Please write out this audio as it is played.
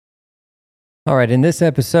All right, in this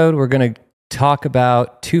episode, we're going to talk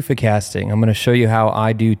about Tufa Casting. I'm going to show you how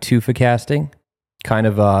I do Tufa Casting, kind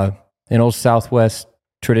of an old Southwest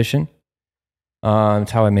tradition.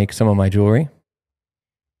 It's how I make some of my jewelry.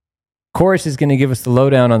 Chorus is going to give us the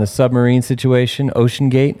lowdown on the submarine situation, Ocean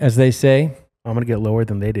Gate, as they say. I'm going to get lower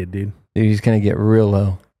than they did, dude. Dude, he's going to get real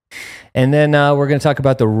low. And then we're going to talk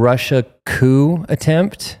about the Russia coup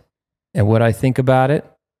attempt and what I think about it.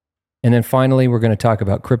 And then finally, we're going to talk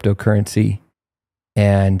about cryptocurrency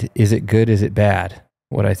and is it good, is it bad,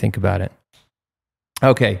 what I think about it.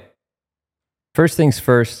 Okay, first things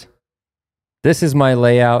first, this is my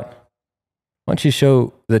layout. Why don't you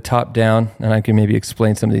show the top down and I can maybe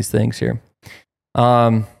explain some of these things here.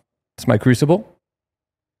 It's my crucible.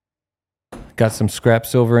 Got some scrap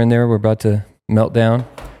silver in there we're about to melt down.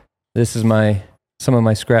 This is some of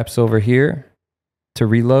my scrap silver here to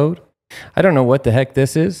reload. I don't know what the heck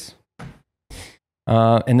this is.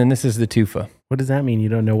 And then this is the tufa. What does that mean? You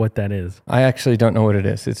don't know what that is? I actually don't know what it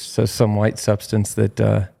is. It's just some white substance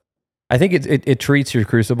that I think it treats your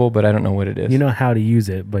crucible, but I don't know what it is. You know how to use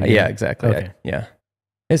it, but yeah, exactly. Okay. Yeah,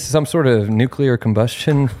 it's some sort of nuclear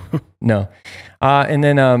combustion. No, and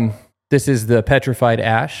then this is the petrified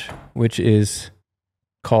ash, which is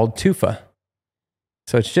called tufa.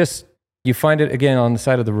 So it's just you find it again on the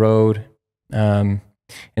side of the road, in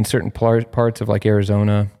certain parts of like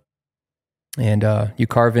Arizona, and you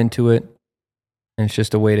carve into it. And it's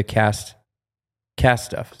just a way to cast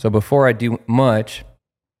stuff. So before I do much,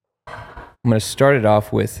 I'm going to start it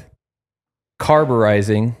off with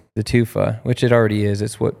carburizing the tufa, which it already is.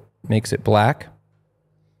 It's what makes it black.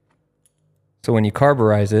 So when you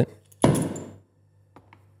carburize it,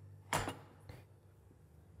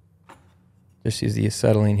 just use the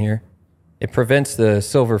acetylene here. It prevents the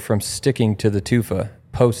silver from sticking to the tufa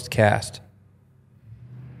post-cast.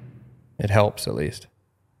 It helps at least.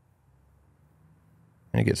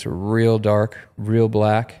 And it gets real dark, real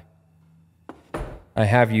black. I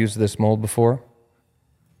have used this mold before.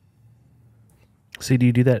 So do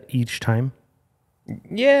you do that each time?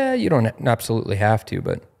 Yeah, you don't absolutely have to,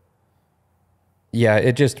 but yeah,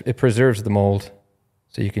 it preserves the mold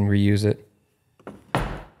so you can reuse it.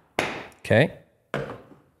 Okay.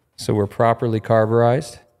 So we're properly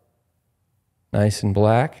carburized. Nice and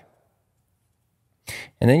black.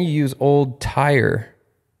 And then you use old tire.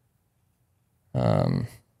 I'm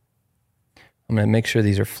going to make sure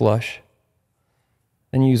these are flush.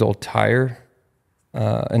 Then you use old tire,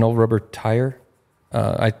 an old rubber tire.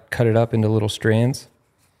 I cut it up into little strands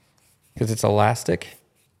because it's elastic.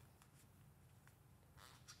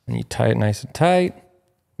 And you tie it nice and tight.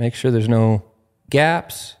 Make sure there's no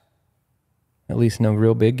gaps, at least no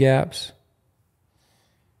real big gaps.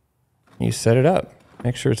 You set it up.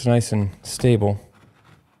 Make sure it's nice and stable.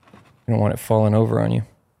 You don't want it falling over on you.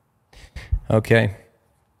 Okay.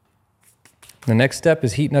 The next step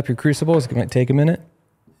is heating up your crucible. It's going to take a minute.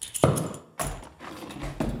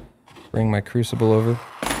 Bring my crucible over.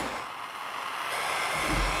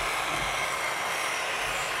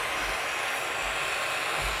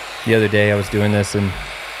 The other day I was doing this and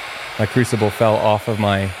my crucible fell off of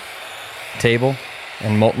my table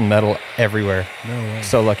and molten metal everywhere. No way.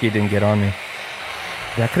 So lucky it didn't get on me.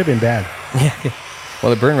 That could have been bad. Yeah.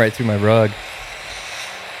 Well, it burned right through my rug.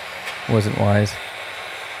 Wasn't wise.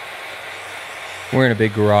 We're in a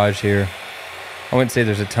big garage here. I wouldn't say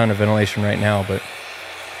there's a ton of ventilation right now, but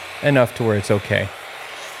enough to where it's okay.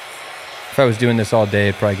 If I was doing this all day,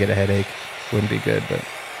 I'd probably get a headache. Wouldn't be good, but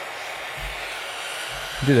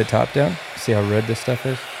do the top down. See how red this stuff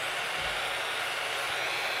is?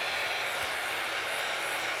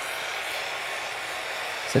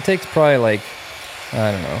 So it takes probably like,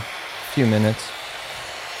 I don't know, a few minutes.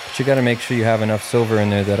 But you got to make sure you have enough silver in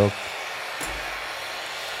there that'll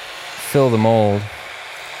fill the mold.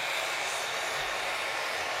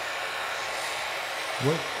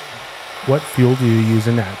 What fuel do you use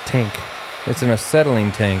in that tank? It's an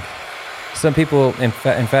acetylene tank. Some people, in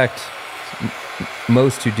fact,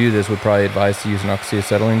 most who do this would probably advise to use an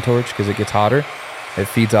oxyacetylene torch because it gets hotter. It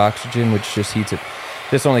feeds oxygen, which just heats it.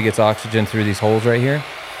 This only gets oxygen through these holes right here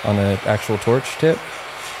on the actual torch tip.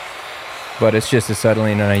 But it's just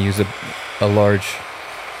acetylene, and I use a large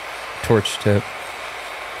torch tip.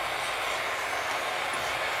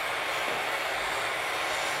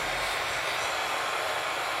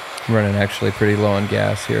 I'm running actually pretty low on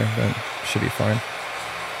gas here, but should be fine.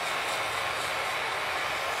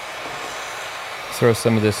 Throw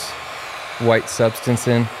some of this white substance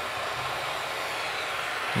in,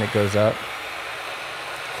 and it goes up.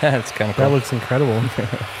 That's kind of cool. That looks incredible.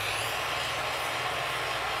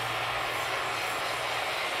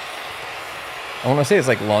 I want to say it's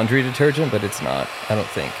like laundry detergent, but it's not. I don't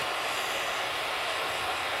think.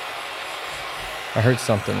 I heard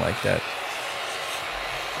something like that.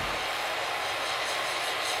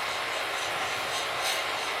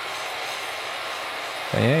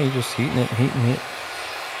 But yeah, you're just heating it.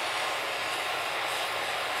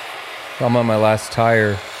 I'm on my last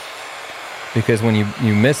tire because when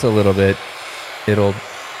you miss a little bit, it'll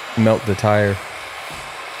melt the tire.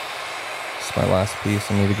 It's my last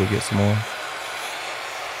piece. I need to go get some more.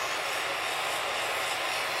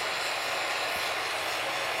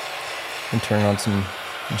 And turn on some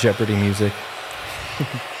Jeopardy music.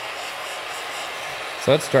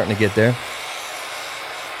 So that's starting to get there.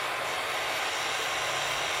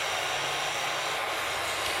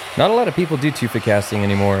 Not a lot of people do Tufa casting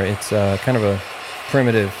anymore. It's kind of a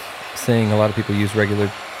primitive thing. A lot of people use regular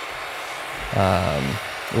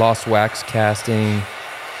lost wax casting,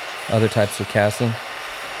 other types of casting.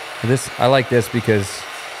 I like this because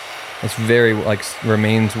it's very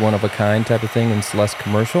remains one of a kind type of thing, and it's less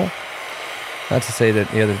commercial. Not to say that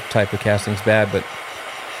the other type of casting is bad, but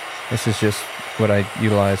this is just what I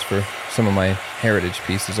utilize for some of my heritage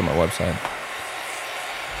pieces on my website.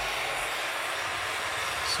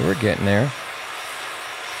 So we're getting there.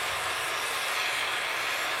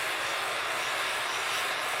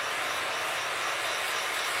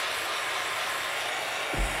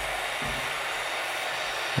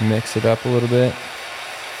 Mix it up a little bit.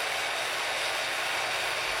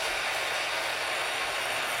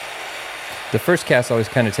 The first cast always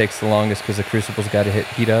kind of takes the longest because the crucible's got to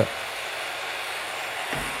heat up.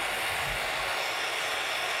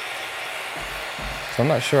 So I'm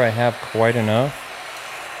not sure I have quite enough.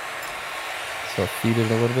 So I'll feed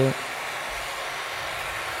it a little bit.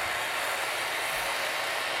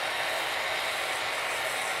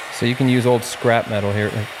 So you can use old scrap metal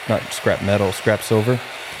here, not scrap metal, scrap silver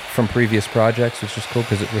from previous projects, which is cool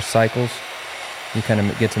because it recycles. You kind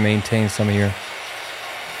of get to maintain some of your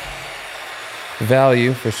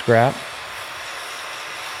value for scrap.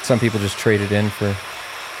 Some people just trade it in for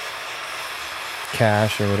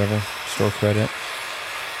cash or whatever, store credit.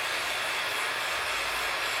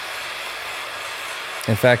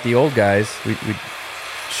 In fact, the old guys, we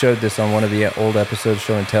showed this on one of the old episodes,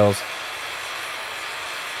 Show and Tells.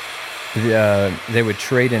 They would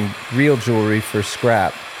trade in real jewelry for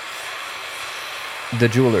scrap. The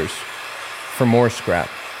jewelers for more scrap.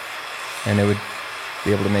 And they would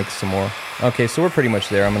be able to make some more. Okay, so we're pretty much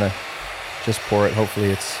there. I'm going to just pour it. Hopefully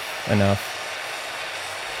it's enough.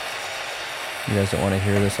 You guys don't want to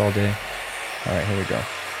hear this all day. All right, here we go.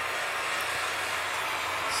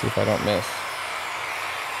 See if I don't miss.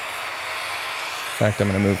 In fact, I'm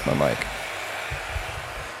going to move my mic.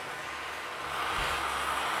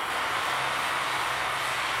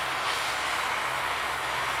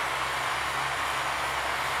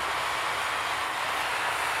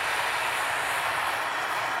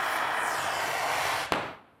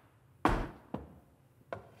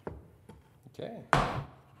 Okay.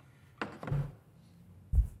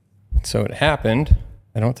 So it happened.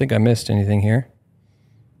 I don't think I missed anything here.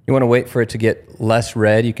 You want to wait for it to get less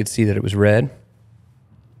red. You could see that it was red.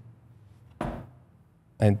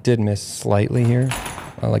 I did miss slightly here.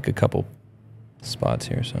 I like a couple spots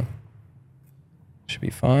here, so should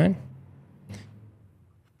be fine.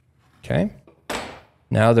 Okay.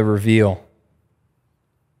 Now the reveal.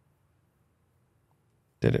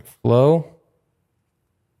 Did it flow?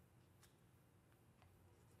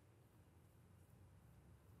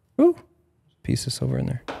 Ooh, piece of silver in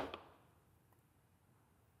there.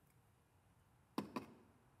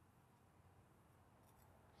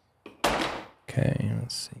 Okay,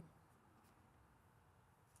 let's see.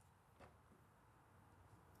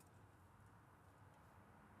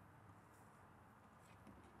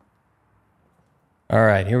 All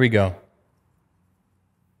right, here we go.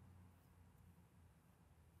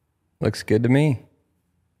 Looks good to me.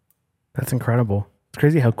 That's incredible. It's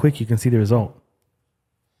crazy how quick you can see the result.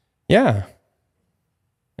 Yeah.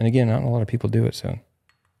 And again, not a lot of people do it, so.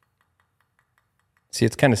 See,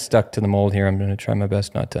 it's kind of stuck to the mold here. I'm going to try my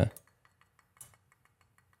best not to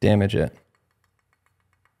damage it.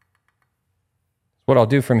 What I'll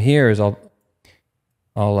do from here is I'll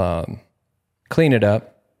clean it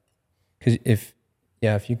up. Because if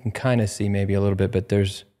you can kind of see maybe a little bit, but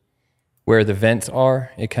there's where the vents are,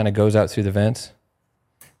 it kind of goes out through the vents.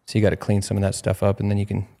 So you got to clean some of that stuff up, and then you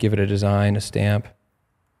can give it a design, a stamp,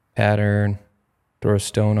 pattern, throw a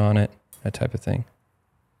stone on it, that type of thing.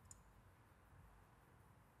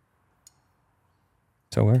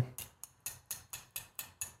 So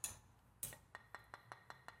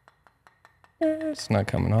it's not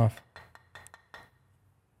coming off.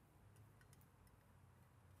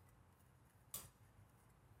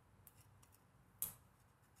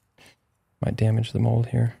 Might damage the mold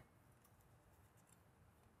here.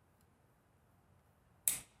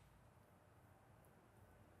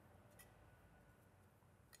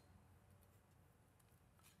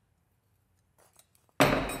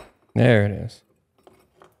 There it is.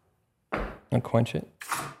 I'll quench it.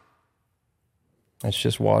 That's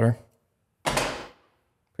just water.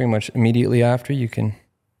 Pretty much immediately after you can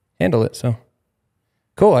handle it. So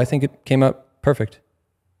cool. I think it came out perfect.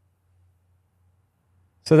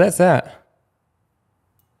 So that's that.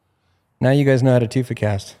 Now you guys know how to Tufa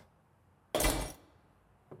cast.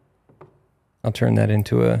 I'll turn that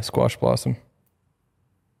into a squash blossom.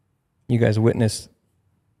 You guys witnessed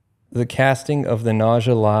the casting of the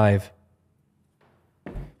Naja live.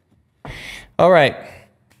 All right.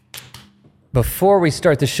 Before we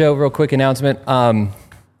start the show, real quick announcement.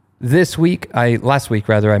 Last week, I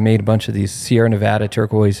made a bunch of these Sierra Nevada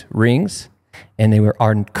turquoise rings, and they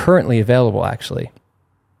are currently available, actually.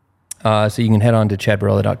 So you can head on to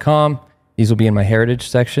chadbarella.com. These will be in my heritage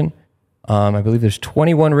section. I believe there's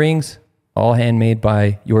 21 rings, all handmade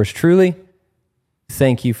by yours truly.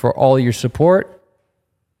 Thank you for all your support.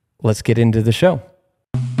 Let's get into the show.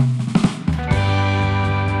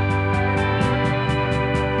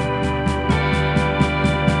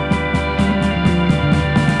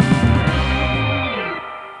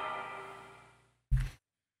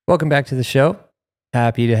 Welcome back to the show.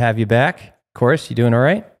 Happy to have you back. Chorus, you doing all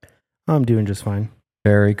right? I'm doing just fine.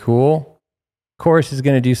 Very cool. Chorus is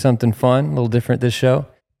going to do something fun, a little different this show.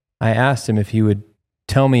 I asked him if he would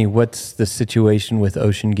tell me what's the situation with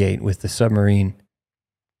Ocean Gate, with the submarine.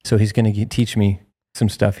 So he's going to teach me some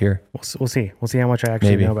stuff here. We'll see. We'll see how much I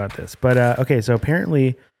actually know about this. But okay, so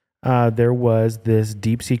apparently there was this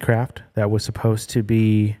deep sea craft that was supposed to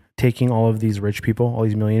be taking all of these rich people, all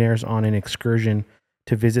these millionaires, on an excursion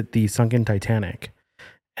to visit the sunken Titanic.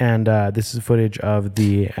 And this is footage of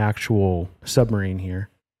the actual submarine here.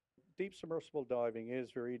 Deep submersible diving is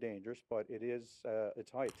very dangerous, but it's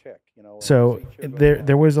high tech, you know. So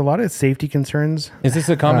there was a lot of safety concerns. Is this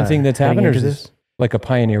a common thing that's happened, or is this like a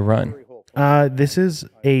pioneer run? This is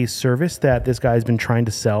a service that this guy's been trying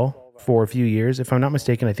to sell for a few years. If I'm not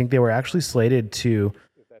mistaken, I think they were actually slated to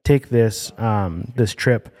take this this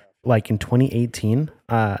trip like in 2018.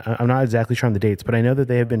 I'm not exactly sure on the dates, but I know that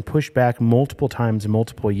they have been pushed back multiple times in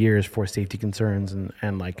multiple years for safety concerns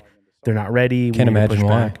and like they're not ready. Can't imagine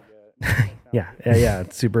why. Yeah.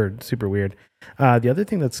 It's super weird. The other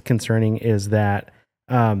thing that's concerning is that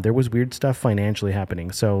there was weird stuff financially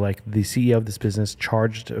happening. So like the CEO of this business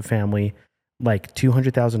charged a family like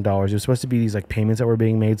 $200,000. It was supposed to be these like payments that were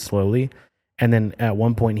being made slowly. And then at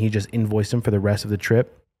one point he just invoiced them for the rest of the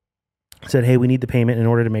trip. Said, hey, we need the payment in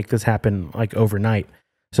order to make this happen like overnight.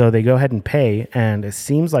 So they go ahead and pay, and it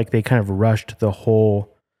seems like they kind of rushed the whole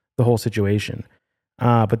situation.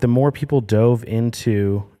 But the more people dove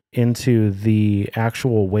into the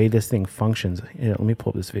actual way this thing functions, let me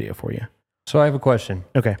pull up this video for you. So I have a question.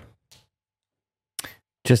 Okay.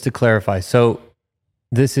 Just to clarify, so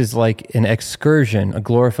this is like an excursion, a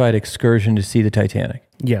glorified excursion to see the Titanic.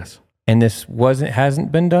 Yes. And this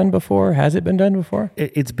hasn't been done before? Has it been done before?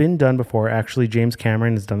 It's been done before. Actually, James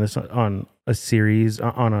Cameron has done this on a series,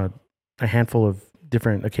 on a handful of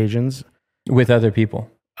different occasions. With other people?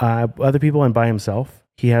 Other people and by himself.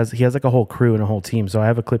 He has like a whole crew and a whole team. So I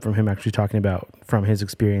have a clip from him actually talking about, from his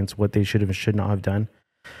experience, what they should have and should not have done.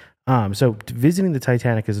 So visiting the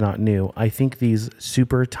Titanic is not new. I think these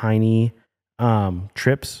super tiny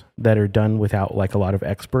trips that are done without like a lot of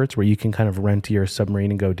experts, where you can kind of rent your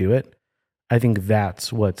submarine and go do it, I think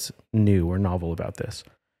that's what's new or novel about this.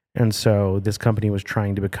 And so this company was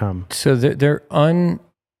trying to become... So they're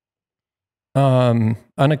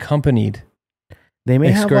unaccompanied. They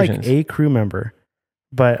may have like a crew member,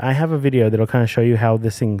 but I have a video that'll kind of show you how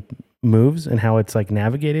this thing moves and how it's like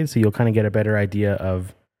navigated, so you'll kind of get a better idea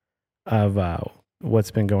of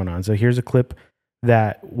what's been going on. So here's a clip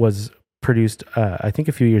that was produced, I think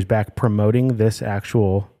a few years back, promoting this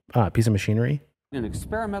actual piece of machinery. An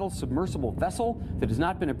experimental submersible vessel that has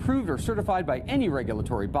not been approved or certified by any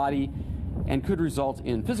regulatory body and could result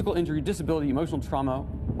in physical injury, disability, emotional trauma,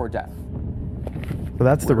 or death. So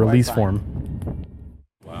that's the release form.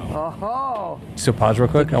 Wow. Oh. So pause real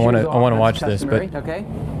quick. I want to watch this, but okay.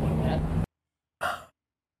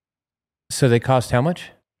 So they cost how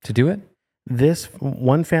much to do it? This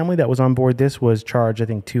one family that was on board this was charged, I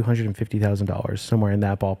think, $250,000, somewhere in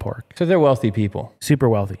that ballpark. So they're wealthy people. Super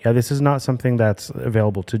wealthy. Yeah, this is not something that's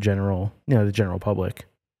available to the general public.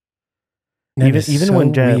 Even so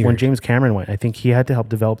when James Cameron went, I think he had to help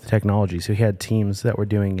develop the technology, so he had teams that were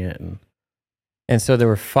doing it. And so there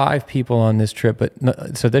were 5 people on this trip,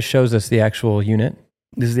 but so this shows us the actual unit.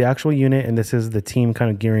 This is the actual unit, and this is the team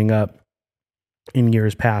kind of gearing up in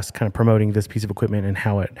years past, kind of promoting this piece of equipment and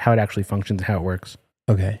how it actually functions and how it works.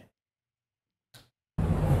 Okay.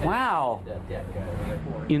 Wow.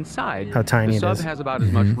 Inside, How tiny the it sub is. has about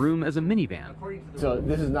as much room as a minivan. So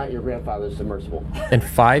this is not your grandfather's submersible. And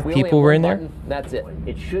 5 We only people have were one in there? button, that's it.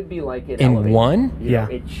 It should be like an In elevator. one? You know, Yeah.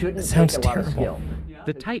 It shouldn't That sounds take a lot of terrible. skill.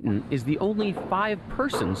 The Titan is the only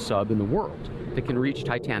 5-person sub in the world that can reach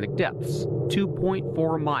Titanic depths,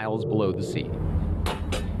 2.4 miles below the sea.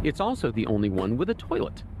 It's also the only one with a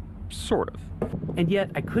toilet, sort of. And yet,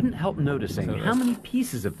 I couldn't help noticing how many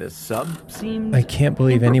pieces of this sub seemed I can't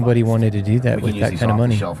believe anybody improvised. wanted to do that We with can use that these kind of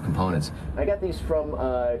money. off-the-shelf components. I got these from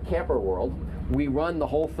Camper World. We run the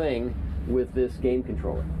whole thing with this game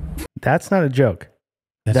controller. That's not a joke.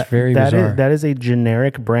 That's very bizarre. That is a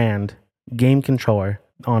generic brand game controller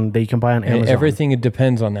that you can buy on Amazon. And everything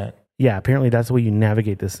depends on that. Yeah, apparently that's the way you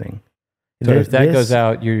navigate this thing. So if that goes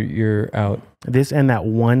out, you're out. This and that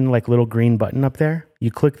one like little green button up there, you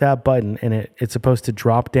click that button and it's supposed to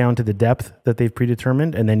drop down to the depth that they've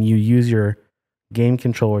predetermined, and then you use your game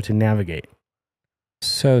controller to navigate.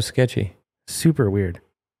 So sketchy. Super weird.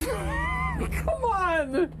 Come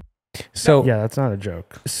on! So Yeah, that's not a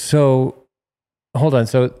joke. So hold on.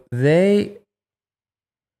 So that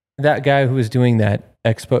guy who was doing that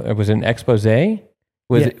was an expose.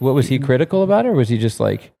 What was he critical about it, or was he just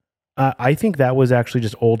like? I think that was actually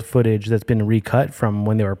just old footage that's been recut from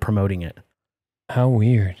when they were promoting it. How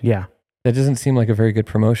weird. Yeah. That doesn't seem like a very good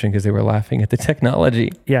promotion because they were laughing at the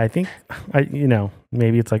technology. Yeah, I think,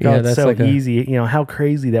 maybe it's like, Yeah, it's that's so like easy. How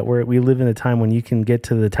crazy that we live in a time when you can get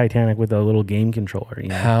to the Titanic with a little game controller. You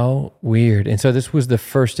know? How weird. And so this was the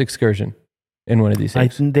first excursion in one of these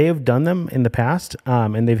things. They have done them in the past,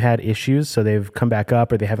 and they've had issues, so they've come back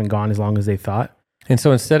up, or they haven't gone as long as they thought. And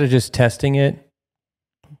so instead of just testing it,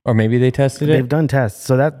 or maybe they tested it. They've done tests,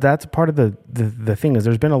 so that's part of the thing is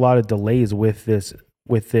there's been a lot of delays with this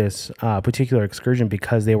particular excursion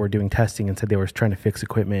because they were doing testing and said they were trying to fix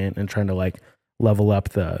equipment and trying to like level up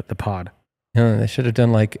the pod. No, they should have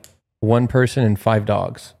done like 1 person and 5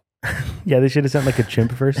 dogs. Yeah, they should have sent like a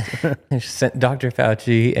chimp first. They sent Dr.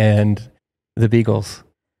 Fauci and the beagles.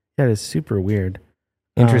 That is super weird.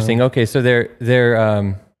 Interesting. Okay, so they're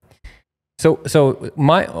so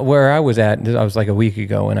where I was at, I was like a week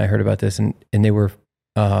ago, and I heard about this, and they were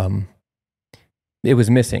it was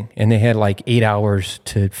missing, and they had like 8 hours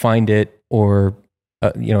to find it, or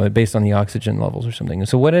based on the oxygen levels or something. And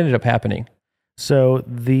so what ended up happening? So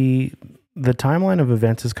the timeline of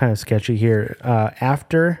events is kind of sketchy here.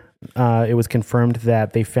 After it was confirmed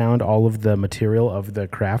that they found all of the material of the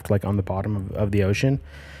craft, like on the bottom of the ocean,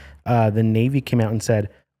 the Navy came out and said,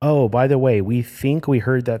 "Oh, by the way, we think we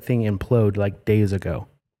heard that thing implode like days ago.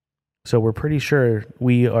 So we're pretty sure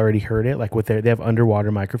we already heard it. Like they have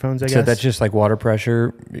underwater microphones, I guess. So that's just like water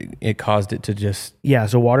pressure. It caused it to just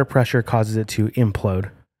So water pressure causes it to implode,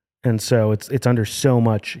 and so it's under so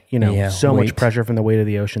much much weight. pressure from the weight of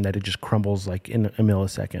the ocean that it just crumbles like in a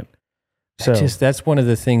millisecond. So that's one of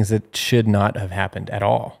the things that should not have happened at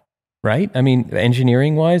all, right? I mean,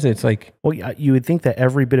 engineering wise, it's like, well, you would think that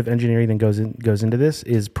every bit of engineering that goes into this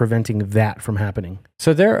is preventing that from happening.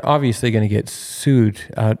 so they're obviously going to get sued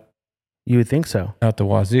out You would think so. the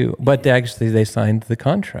wazoo, but they signed the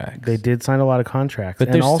contract. They did sign a lot of contracts, But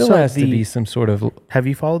and there also still has to be some sort of. Have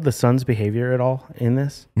you followed the son's behavior at all in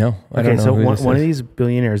this? No, I don't know. So who this one of is. these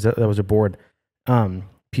billionaires that was aboard,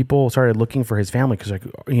 people started looking for his family because,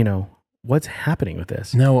 what's happening with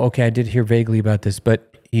this? No, okay, I did hear vaguely about this,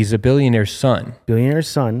 but he's a billionaire's son. Billionaire's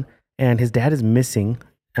son, and his dad is missing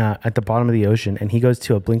at the bottom of the ocean, and he goes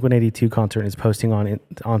to a Blink-182 concert and is posting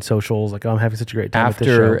on socials like, "Oh, I'm having such a great time at this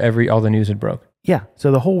show." After all the news had broke. Yeah,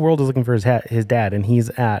 so the whole world is looking for his dad, and he's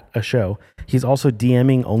at a show. He's also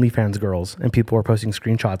DMing OnlyFans girls, and people are posting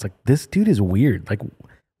screenshots. Like, this dude is weird. Like,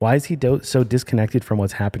 why is he so disconnected from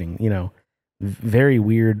what's happening? Very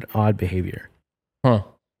weird, odd behavior. Huh.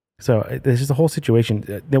 So there's just a whole situation.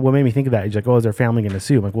 What made me think of that is like, oh, is their family going to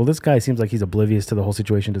sue? I'm like, well, this guy seems like he's oblivious to the whole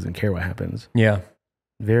situation, doesn't care what happens. Yeah.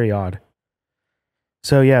 Very odd.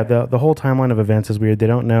 So yeah, the whole timeline of events is weird. They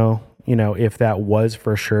don't know, if that was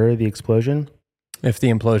for sure the explosion. If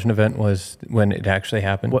the implosion event was when it actually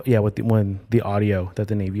happened. When the audio that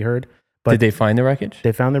the Navy heard. But did they find the wreckage?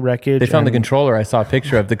 They found the wreckage. They found the controller. I saw a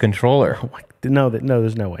picture of the controller. No,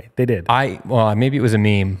 there's no way. They did. Maybe it was a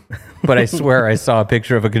meme, but I swear I saw a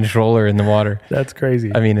picture of a controller in the water. That's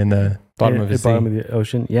crazy. I mean, in the bottom of the sea. Bottom of the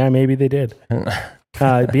ocean. Yeah, maybe they did.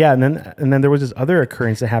 But yeah, and then there was this other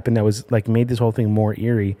occurrence that happened that was like made this whole thing more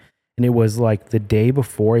eerie. And it was like the day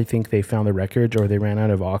before I think they found the wreckage or they ran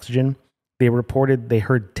out of oxygen. They reported they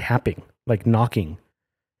heard tapping, like knocking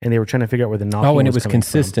and they were trying to figure out where the knocking. Oh, and it was coming from.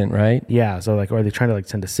 consistent, right? Yeah. So like, are they trying to like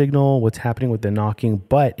send a signal? What's happening with the knocking?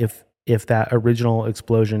 But if that original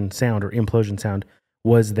explosion sound or implosion sound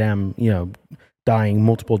was them, dying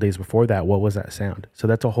multiple days before that, what was that sound? So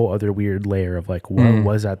that's a whole other weird layer of like, what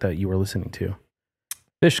was that you were listening to?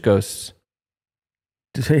 Fish ghosts.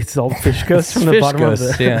 It's all fish ghosts from the Fish bottom ghosts,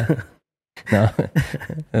 of the. yeah. No,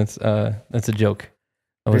 that's a joke.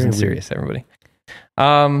 I wasn't Very weird. serious, everybody.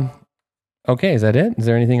 Okay, is that it? Is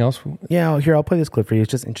there anything else? Yeah, here, I'll play this clip for you. It's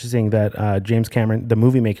just interesting that James Cameron, the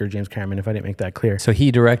movie maker James Cameron, if I didn't make that clear, So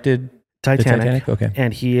he directed the Titanic. Okay.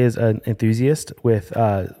 And he is an enthusiast with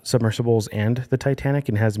submersibles and the Titanic,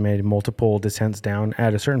 and has made multiple descents down.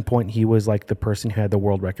 At a certain point, he was like the person who had the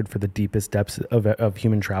world record for the deepest depths of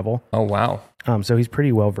human travel. Oh, wow. So he's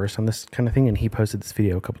pretty well versed on this kind of thing, and he posted this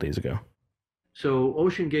video a couple days ago. So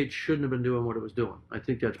OceanGate shouldn't have been doing what it was doing. I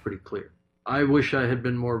think that's pretty clear. I wish I had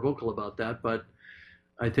been more vocal about that, but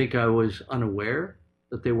I think I was unaware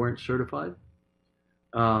that they weren't certified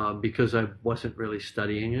because I wasn't really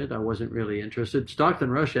studying it. I wasn't really interested. Stockton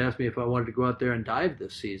Rush asked me if I wanted to go out there and dive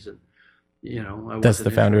this season. That's the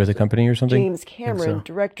founder of the company or something? James Cameron,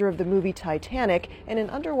 director of the movie Titanic and an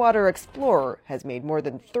underwater explorer, has made more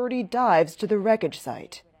than 30 dives to the wreckage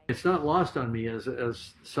site. It's not lost on me as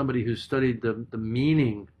somebody who studied the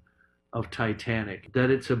meaning of Titanic, that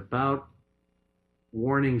it's about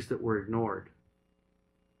warnings that were ignored.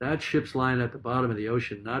 That ship's lying at the bottom of the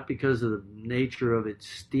ocean, not because of the nature of its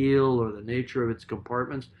steel or the nature of its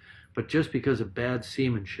compartments, but just because of bad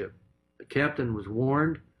seamanship. The captain was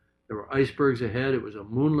warned. There were icebergs ahead. It was a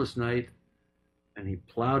moonless night, and he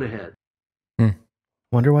plowed ahead.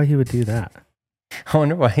 Wonder why he would do that. I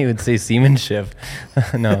wonder why he would say seamanship.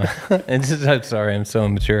 No, I'm sorry, I'm so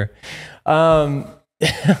immature. Have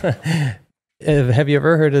you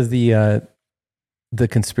ever heard of the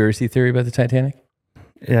conspiracy theory about the Titanic?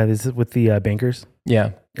 Yeah, this is with the bankers.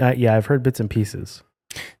 Yeah. Yeah, I've heard bits and pieces.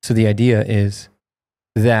 So the idea is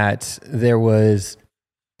that it was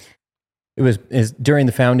during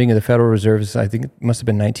the founding of the Federal Reserve. I think it must have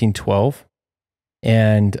been 1912,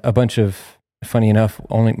 and a bunch of, funny enough,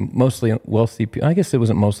 mostly wealthy people. I guess it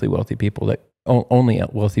wasn't mostly wealthy people only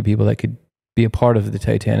wealthy people that could be a part of the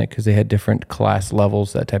Titanic because they had different class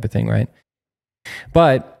levels, that type of thing, right?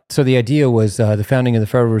 But so the idea was the founding of the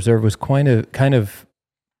Federal Reserve was kind of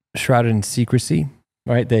shrouded in secrecy,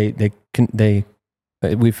 right?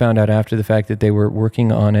 We found out after the fact that they were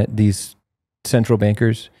working on it. These central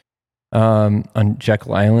bankers on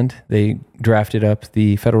Jekyll Island, they drafted up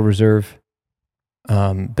the Federal Reserve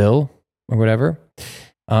bill or whatever,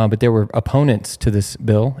 but there were opponents to this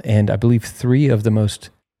bill, and I believe 3 of the most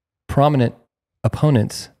prominent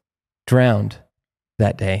opponents drowned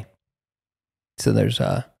that day. So there's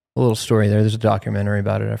a little story there. There's a documentary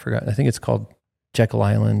about it. I forgot. I think it's called Jekyll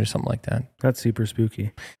Island or something like that. That's super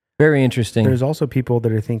spooky. Very interesting. There's also people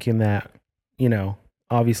that are thinking that,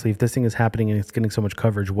 obviously if this thing is happening and it's getting so much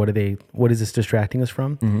coverage, what is this distracting us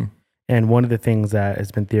from? Mm-hmm. And one of the things that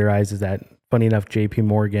has been theorized is that, funny enough, JP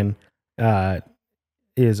Morgan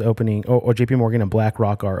is opening, or JP Morgan and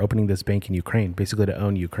BlackRock are opening this bank in Ukraine, basically to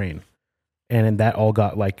own Ukraine. And that all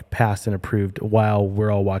got passed and approved while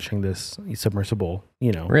we're all watching this submersible,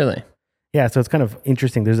 Really? Yeah, so it's kind of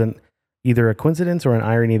interesting. There's either a coincidence or an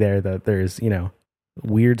irony there that there's,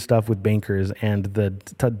 weird stuff with bankers and the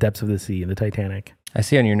depths of the sea and the Titanic. I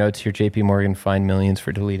see on your notes here, JP Morgan fined millions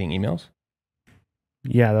for deleting emails.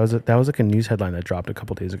 Yeah, that was like a news headline that dropped a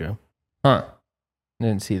couple days ago. Huh. I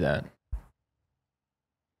didn't see that.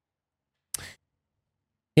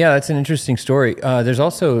 Yeah, that's an interesting story. There's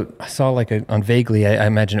also, I saw on Vaguely, I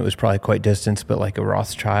imagine it was probably quite distant, but like a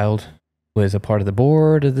Rothschild was a part of the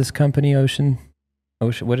board of this company, Ocean,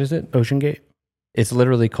 what is it? OceanGate. It's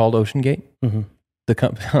literally called OceanGate? Mm-hmm. The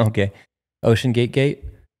company, okay. OceanGate Gate?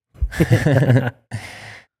 But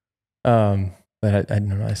I don't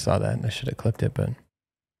know, I saw that and I should have clipped it, but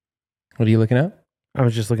what are you looking up? I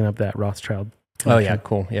was just looking up that Rothschild connection. Oh yeah,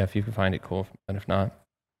 cool. Yeah, if you can find it, cool. But if not,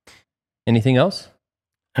 anything else?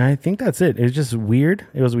 I think that's it. It was just weird.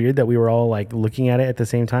 It was weird that we were all looking at it at the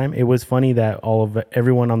same time. It was funny that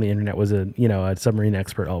everyone on the internet was a submarine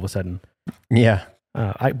expert all of a sudden. Yeah.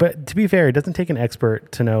 But to be fair, it doesn't take an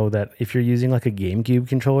expert to know that if you're using a GameCube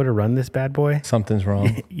controller to run this bad boy, something's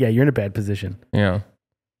wrong. Yeah, you're in a bad position. Yeah.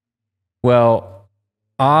 Well,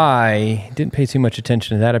 I didn't pay too much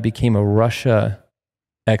attention to that. I became a Russia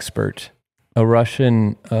expert, a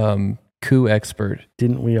Russian coup expert.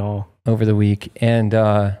 Didn't we all? Over the week, and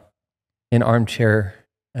an armchair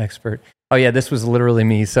expert. Oh yeah, this was literally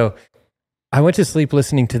me. So I went to sleep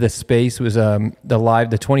listening to this space. It was the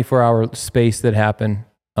 24-hour space that happened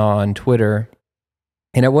on Twitter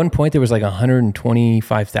And at one point, there was like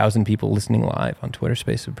 125,000 people listening live on Twitter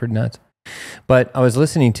Space. It's pretty nuts. But I was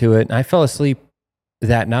listening to it, and I fell asleep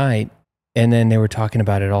that night. And then they were talking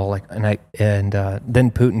about it all. Like, then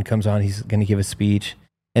Putin comes on. He's going to give a speech.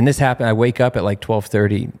 And this happened. I wake up at like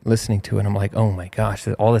 12:30 listening to it. And I'm like, oh my gosh,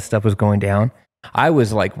 all this stuff was going down. I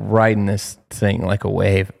was like riding this thing like a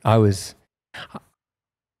wave. So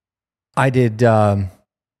I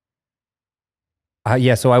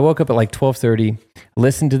woke up at like 12:30,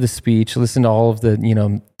 listened to the speech, listened to all of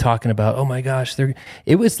the, talking about, oh my gosh,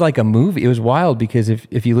 it was like a movie. It was wild because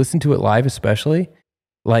if you listen to it live, especially,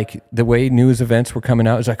 like the way news events were coming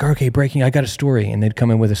out, it was like, okay, breaking, I got a story. And they'd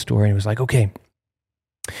come in with a story and it was like, okay.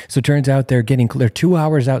 So it turns out they're 2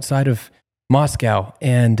 hours outside of Moscow.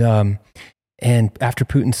 And after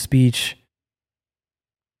Putin's speech,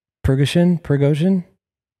 Prigozhin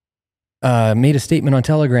made a statement on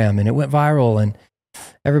Telegram and it went viral and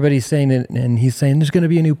everybody's saying it. And he's saying there's going to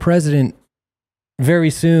be a new president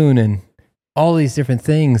very soon and all these different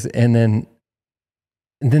things. And then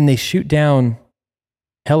they shoot down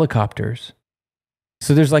helicopters.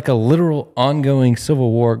 So there's like a literal ongoing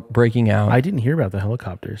civil war breaking out. I didn't hear about the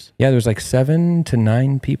helicopters. Yeah, there's like 7 to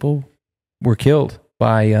 9 people were killed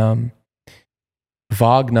by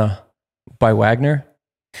Wagner.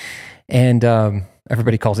 And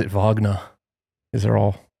everybody calls it Wagner because they're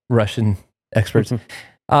all Russian experts.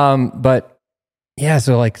 But yeah,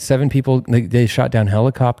 so like 7 people, they shot down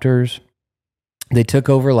helicopters. They took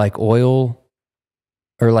over like oil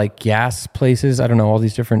or like gas places. I don't know, all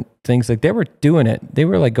these different things. Like they were doing it. They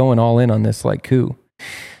were like going all in on this like coup.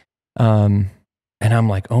 And I'm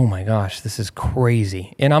like, oh my gosh, this is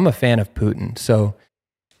crazy. And I'm a fan of Putin. So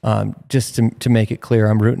just to make it clear,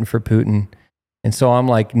 I'm rooting for Putin. And so I'm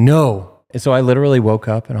like, no. And so I literally woke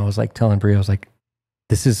up and I was like telling Brie, I was like,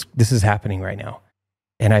 this is happening right now.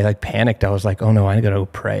 And I like panicked. I was like, oh no, I gotta go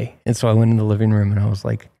pray. And so I went in the living room and I was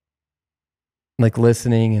like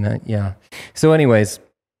listening and yeah. So anyways,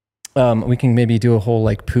 we can maybe do a whole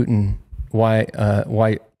like Putin, why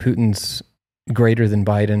Putin's greater than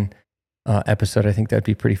Biden episode. I think that'd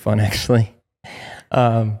be pretty fun actually.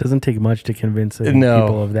 Doesn't take much to convince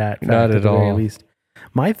people of that. Not at all. Very least.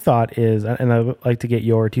 My thought is, and I'd like to get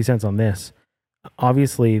your 2 cents on this.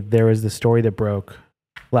 Obviously, there was the story that broke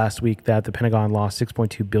last week that the Pentagon lost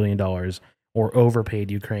 $6.2 billion or overpaid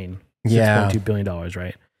Ukraine $6.2 billion,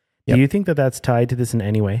 right? Yep. Do you think that that's tied to this in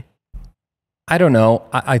any way? I don't know.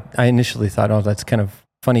 I initially thought, oh, that's kind of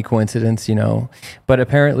funny coincidence, But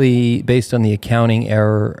apparently, based on the accounting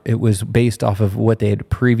error, it was based off of what they had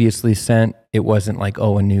previously sent. It wasn't like,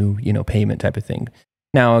 oh, a new, payment type of thing.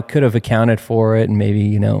 Now, it could have accounted for it and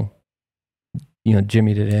maybe,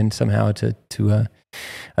 jimmied it in somehow to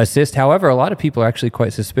assist. However, a lot of people are actually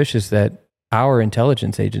quite suspicious that our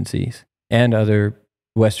intelligence agencies and other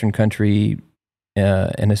Western country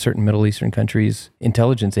and a certain Middle Eastern countries'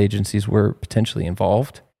 intelligence agencies were potentially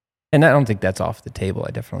involved. And I don't think that's off the table.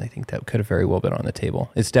 I definitely think that could have very well been on the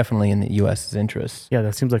table. It's definitely in the U.S.'s interests. Yeah,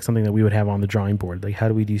 that seems like something that we would have on the drawing board. Like, how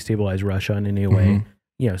do we destabilize Russia in any way?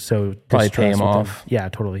 So probably pay him off. Yeah,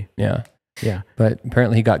 totally. Yeah. Yeah. But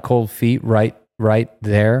apparently he got cold feet right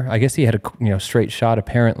there. I guess he had a straight shot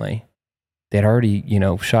apparently. They had already,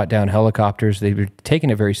 shot down helicopters. They were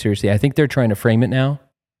taking it very seriously. I think they're trying to frame it now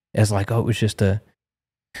as like, oh, it was just a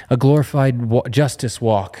glorified justice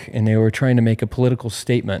walk, and they were trying to make a political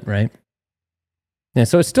statement, right? And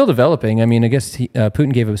so it's still developing. I mean, I guess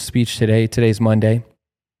Putin gave a speech today. Today's Monday.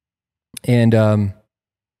 And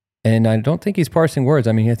I don't think he's parsing words.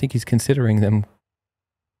 I mean, I think he's considering them,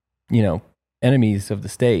 enemies of the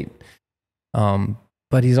state.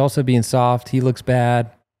 But he's also being soft. He looks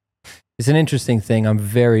bad. It's an interesting thing. I'm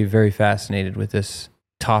very, very fascinated with this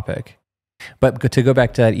topic. But to go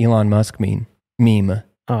back to that Elon Musk meme.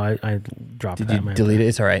 Oh, I dropped Did that. you delete it?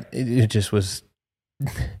 It's all right. It just was...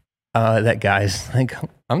 that guy's like,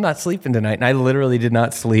 I'm not sleeping tonight. And I literally did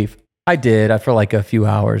not sleep. I did for like a few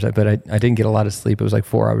hours, but I didn't get a lot of sleep. It was like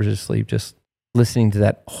 4 hours of sleep just listening to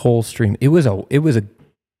that whole stream. It was a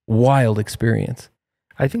wild experience.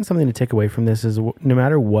 I think something to take away from this is no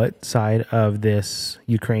matter what side of this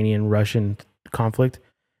Ukrainian-Russian conflict,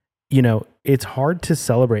 it's hard to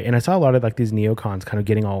celebrate. And I saw a lot of like these neocons kind of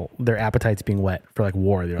getting all their appetites being whet for like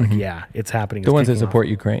war. They're like, yeah, it's happening. The ones that support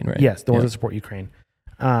Ukraine, right? Yes, the ones that support Ukraine.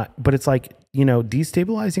 But it's like,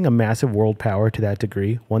 destabilizing a massive world power to that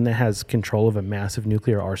degree, one that has control of a massive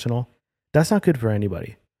nuclear arsenal, that's not good for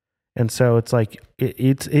anybody. And so it's like,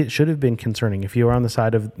 it should have been concerning. If you were on the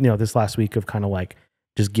side of, this last week of kind of like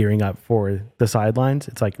just gearing up for the sidelines,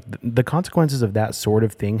 it's like the consequences of that sort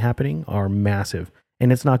of thing happening are massive.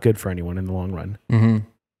 And it's not good for anyone in the long run. Mm-hmm.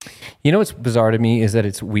 You know what's bizarre to me is that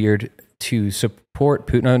it's weird to support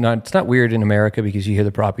Putin. No, it's not weird in America because you hear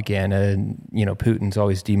the propaganda and, Putin's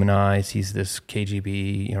always demonized. He's this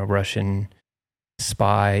KGB, Russian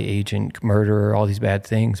spy, agent, murderer, all these bad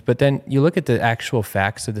things. But then you look at the actual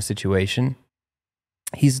facts of the situation.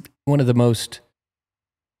 He's one of the most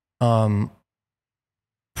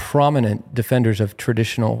prominent defenders of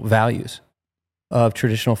traditional values, of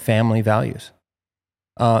traditional family values.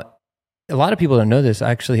 A lot of people don't know this.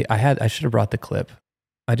 Actually, I should have brought the clip.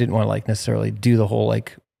 I didn't want to necessarily do the whole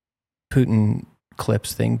Putin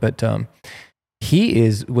clips thing, but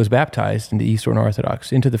he was baptized into Eastern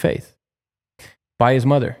Orthodox, into the faith, by his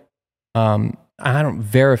mother. I don't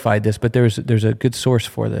verify this, but there's a good source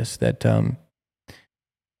for this that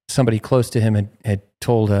somebody close to him had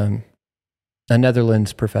told a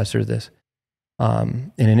Netherlands professor this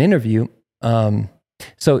in an interview.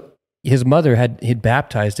 So his mother had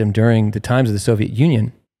baptized him during the times of the Soviet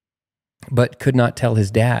Union, but could not tell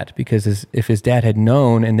his dad because if his dad had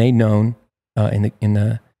known and they'd known in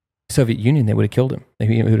the Soviet Union, they would have killed him.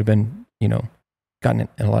 He would have been, gotten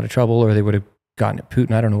in a lot of trouble, or they would have gotten at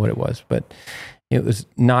Putin. I don't know what it was, but it was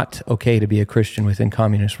not okay to be a Christian within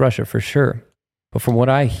communist Russia for sure. But from what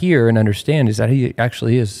I hear and understand is that he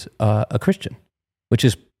actually is a Christian, which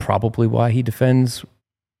is probably why he defends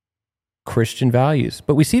Christian values.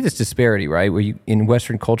 But we see this disparity, right? Where in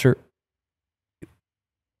Western culture,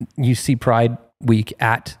 you see Pride Week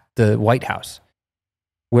at the White House,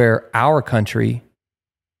 where our country,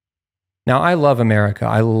 now I love America,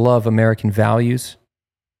 I love American values,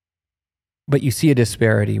 but you see a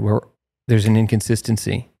disparity where there's an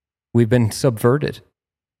inconsistency. We've been subverted.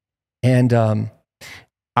 And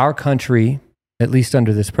our country, at least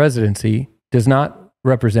under this presidency, does not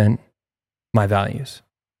represent my values.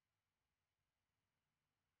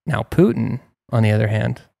 Now, Putin, on the other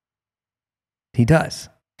hand, he does.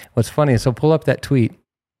 What's funny is, so pull up that tweet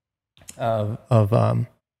of I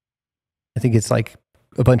think it's a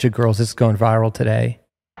bunch of girls. This is going viral today.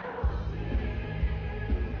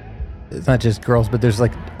 It's not just girls, but there's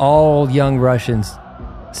all young Russians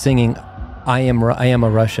singing I am a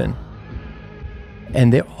Russian.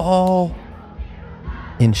 And they're all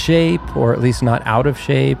in shape, or at least not out of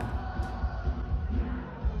shape.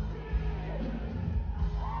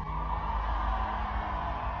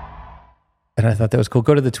 And I thought that was cool.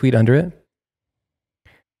 Go to the tweet under it.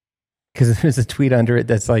 Because there's a tweet under it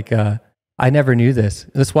that's I never knew this.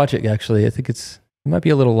 Let's watch it, actually. I think it might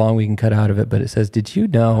be a little long. We can cut out of it. But it says, did you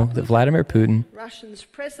know that Vladimir Putin, Russia's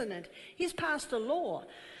president, he's passed a law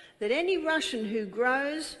that any Russian who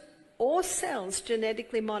grows or sells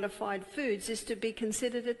genetically modified foods is to be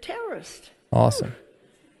considered a terrorist. Awesome.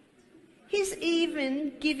 He's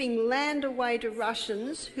even giving land away to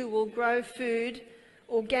Russians who will grow food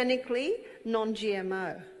organically,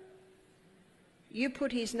 non-GMO. You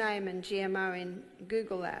put his name and GMO in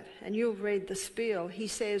Google that, and you'll read the spiel. He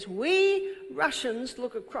says, we Russians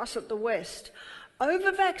look across at the West,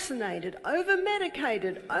 over-vaccinated,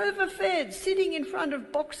 over-medicated, overfed, sitting in front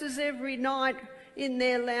of boxes every night in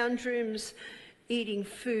their lounge rooms, eating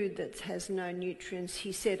food that has no nutrients,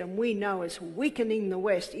 he said, and we know it's weakening the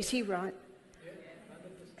West. Is he right?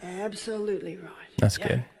 Absolutely right. That's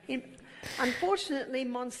good. Unfortunately,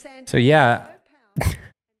 Monsanto... So yeah,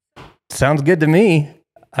 sounds good to me.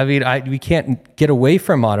 I mean, we can't get away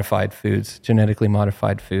from modified foods, genetically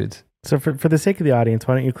modified foods. So for the sake of the audience,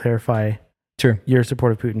 why don't you clarify your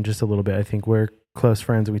support of Putin just a little bit? I think we're close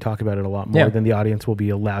friends and we talk about it a lot more than the audience will be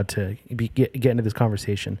allowed to get into this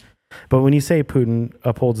conversation. But when you say Putin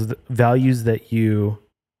upholds the values that you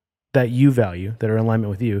value, that are in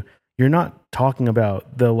alignment with you, you're not talking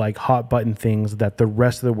about the hot button things that the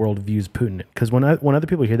rest of the world views Putin in. Because when other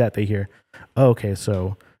people hear that, they hear, oh, okay,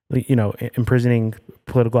 so imprisoning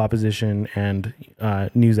political opposition and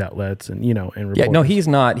news outlets and and reporters. Yeah, no, he's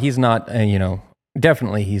not.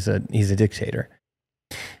 Definitely he's a dictator.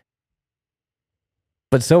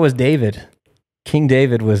 But so was David. King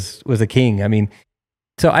David was a king. I mean,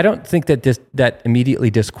 so I don't think that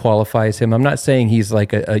immediately disqualifies him. I'm not saying he's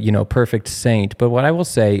a perfect saint, but what I will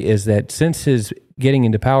say is that since his getting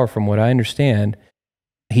into power, from what I understand,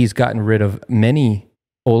 he's gotten rid of many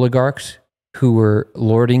oligarchs who were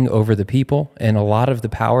lording over the people, and a lot of the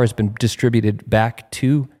power has been distributed back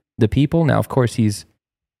to the people. Now, of course, he's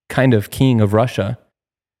kind of king of Russia,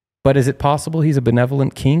 but is it possible he's a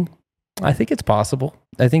benevolent king? I think it's possible.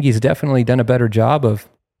 I think he's definitely done a better job of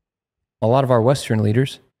a lot of our Western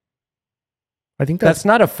leaders. I think that's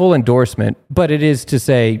not a full endorsement, but it is to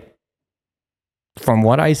say, from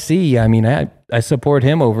what I see, I mean, I support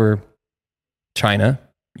him over China,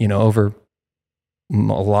 over a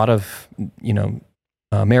lot of,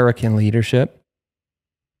 American leadership.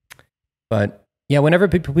 But yeah, whenever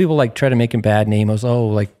people like try to make him bad name,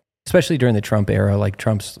 especially during the Trump era, like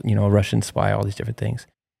Trump's, a Russian spy, all these different things.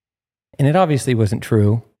 And it obviously wasn't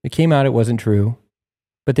true. It came out, it wasn't true.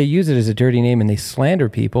 But they use it as a dirty name and they slander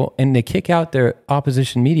people and they kick out their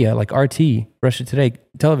opposition media like RT, Russia Today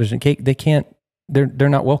television. They're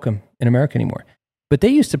not welcome in America anymore. But they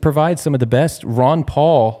used to provide some of the best Ron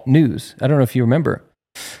Paul news. I don't know if you remember,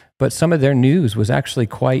 but some of their news was actually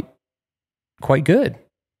quite good.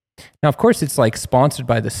 Now, of course, it's like sponsored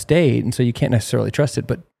by the state, and so you can't necessarily trust it,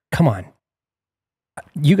 but come on.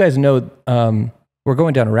 You guys know we're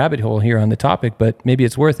going down a rabbit hole here on the topic, but maybe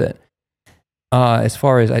it's worth it. As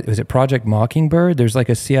far as, was it Project Mockingbird? There's like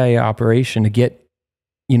a CIA operation to get,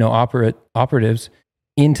 operatives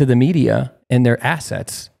into the media and their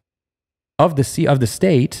assets of the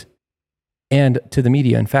state and to the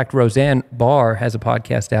media. In fact, Roseanne Barr has a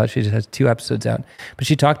podcast out. She just has 2 episodes out. But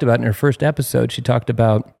she talked about in her first episode, she talked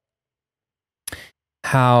about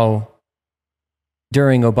how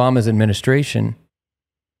during Obama's administration,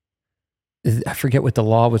 I forget what the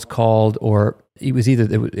law was called, or it was either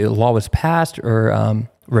the law was passed or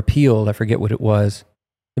repealed. I forget what it was.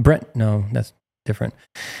 No, that's different.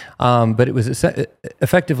 But it was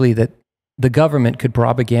effectively that the government could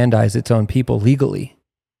propagandize its own people legally,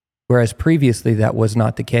 whereas previously that was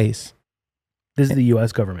not the case. This is the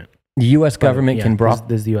U.S. government. The U.S. government can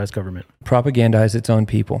this is the U.S. government propagandize its own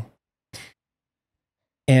people.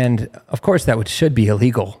 And of course that should be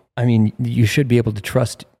illegal. I mean, you should be able to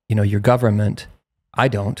trust, your government. I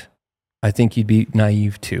don't. I think you'd be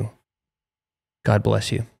naive too. God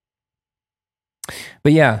bless you.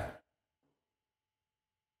 But yeah,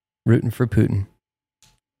 rooting for Putin.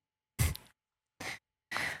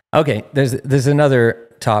 Okay, there's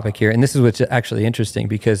another topic here, and this is what's actually interesting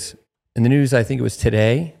because in the news, I think it was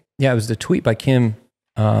today. Yeah, it was the tweet by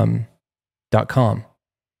Kim.com.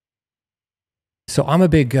 So I'm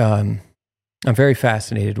I'm very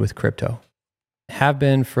fascinated with crypto. Have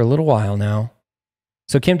been for a little while now.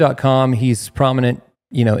 So Kim.com, he's prominent,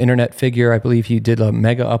 internet figure. I believe he did a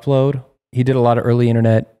mega upload. He did a lot of early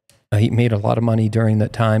internet. He made a lot of money during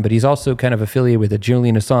that time, but he's also kind of affiliated with the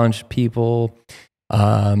Julian Assange people.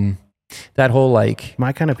 That whole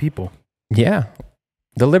my kind of people. Yeah.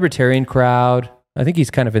 The libertarian crowd. I think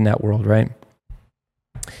he's kind of in that world, right?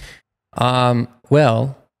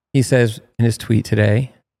 Well, he says in his tweet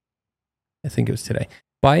today, I think it was today,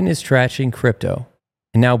 Biden is trashing crypto.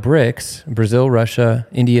 And now BRICS, Brazil, Russia,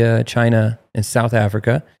 India, China, and South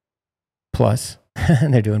Africa, plus,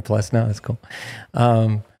 and they're doing plus now, that's cool,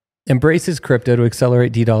 embraces crypto to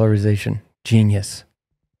accelerate de-dollarization. Genius.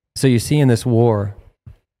 So you see in this war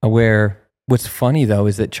where what's funny though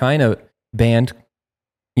is that China banned,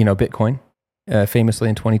 Bitcoin famously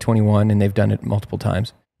in 2021, and they've done it multiple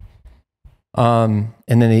times. And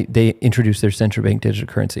then they introduced their central bank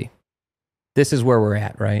digital currency. This is where we're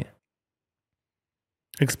at, right?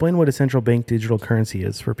 Explain what a central bank digital currency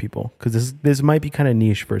is for people, because this might be kind of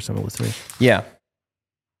niche for some listeners. Yeah.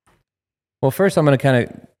 Well, first I'm going to kind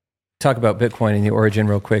of talk about Bitcoin and the origin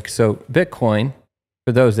real quick. So Bitcoin,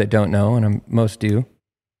 for those that don't know, and most do,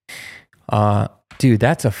 dude,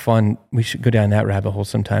 that's we should go down that rabbit hole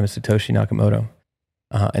sometime, Satoshi Nakamoto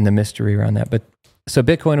and the mystery around that. But so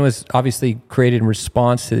Bitcoin was obviously created in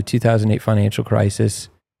response to the 2008 financial crisis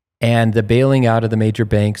and the bailing out of the major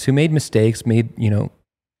banks who made mistakes, made,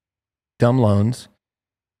 dumb loans,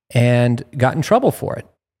 and got in trouble for it.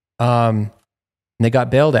 And they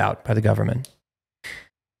got bailed out by the government.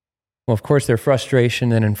 Well, of course, their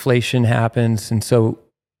frustration and inflation happens. And so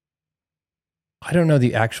I don't know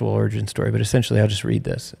the actual origin story, but essentially I'll just read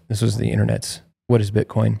this. This was the internet's. What is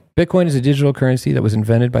Bitcoin? Bitcoin is a digital currency that was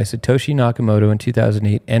invented by Satoshi Nakamoto in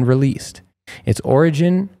 2008 and released. Its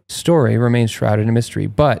origin story remains shrouded in mystery,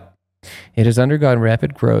 but it has undergone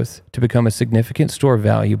rapid growth to become a significant store of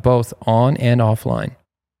value both on and offline.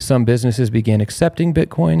 Some businesses began accepting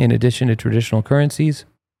Bitcoin in addition to traditional currencies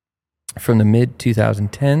from the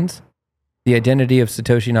mid-2010s. The identity of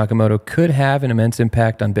Satoshi Nakamoto could have an immense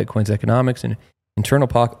impact on Bitcoin's economics and internal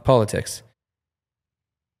politics.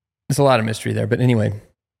 There's a lot of mystery there, but anyway,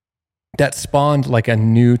 that spawned like a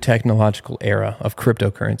new technological era of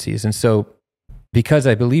cryptocurrencies. And so because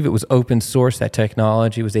I believe it was open source, that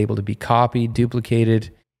technology was able to be copied, duplicated,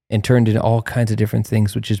 and turned into all kinds of different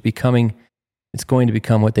things, which is it's going to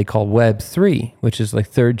become what they call Web 3, which is like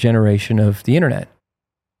third generation of the internet.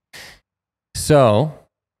 So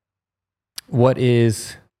what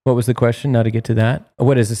was the question? Now to get to that,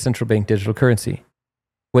 what is a central bank digital currency?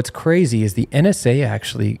 What's crazy is the NSA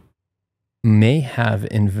actually may have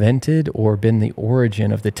invented or been the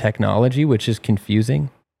origin of the technology, which is confusing.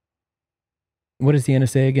 What is the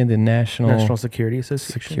NSA again? The National Security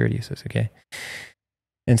Association. Security Association. Okay.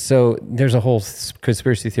 And so there's a whole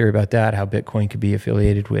conspiracy theory about that, how Bitcoin could be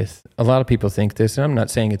affiliated with. A lot of people think this, and I'm not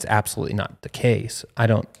saying it's absolutely not the case. I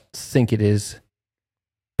don't think it is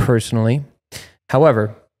personally.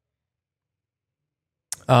 However,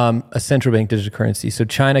 a central bank digital currency. So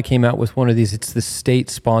China came out with one of these. It's the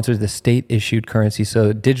state-sponsored, the state-issued currency,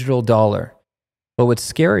 so digital dollar. But what's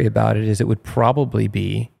scary about it is it would probably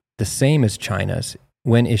be the same as China's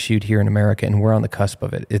when issued here in America, and we're on the cusp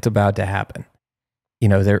of it. It's about to happen. You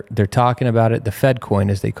know, they're talking about it, the Fed coin,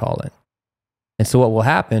 as they call it. And so what will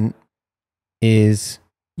happen is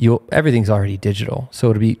everything's already digital. So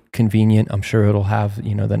it'll be convenient. I'm sure it'll have,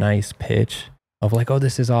 you know, the nice pitch of like, oh,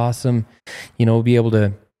 this is awesome. You know, we'll be able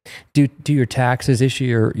to do your taxes,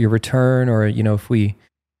 issue your return, or, you know, if we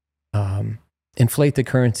inflate the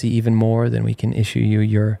currency even more, then we can issue you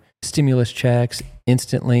your stimulus checks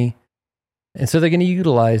instantly. And so they're going to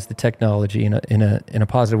utilize the technology in a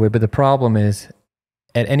positive way. But the problem is,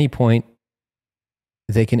 at any point,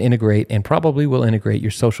 they can integrate and probably will integrate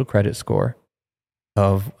your social credit score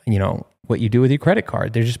of, you know, what you do with your credit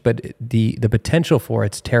card. But the potential for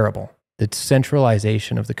it's terrible. The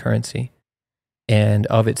centralization of the currency and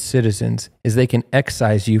of its citizens is they can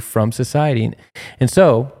excise you from society. And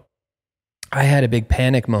so I had a big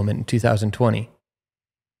panic moment in 2020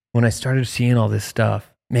 when I started seeing all this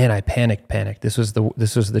stuff. Man, I panicked. This was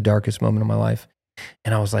the darkest moment of my life.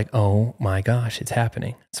 And I was like, oh my gosh, it's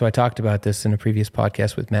happening. So I talked about this in a previous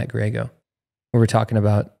podcast with Matt Grego, where we're talking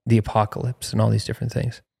about the apocalypse and all these different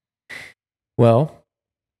things. Well,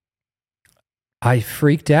 I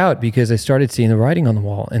freaked out because I started seeing the writing on the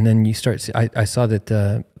wall. And then I saw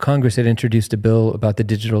that Congress had introduced a bill about the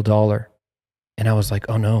digital dollar. And I was like,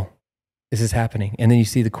 oh no, this is happening. And then you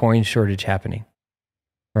see the coin shortage happening,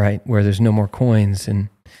 right? Where there's no more coins. And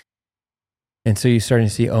so you're starting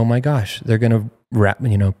to see, oh my gosh, they're going to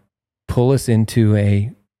pull us into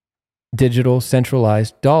a digital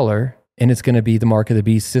centralized dollar, and it's going to be the mark of the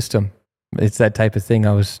beast system. It's that type of thing.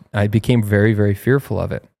 I became very, very fearful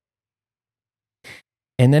of it.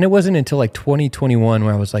 And then it wasn't until like 2021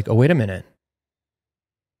 where I was like, oh, wait a minute.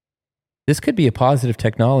 This could be a positive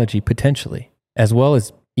technology potentially, as well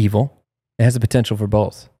as evil. It has the potential for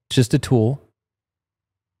both. It's just a tool.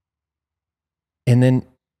 And then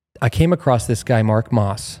I came across this guy, Mark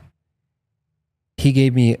Moss. He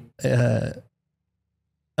gave me a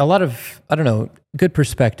lot of, good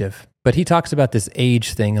perspective. But he talks about this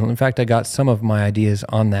age thing. And in fact, I got some of my ideas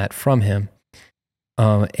on that from him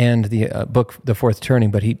and the book, The Fourth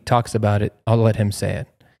Turning. But he talks about it. I'll let him say it.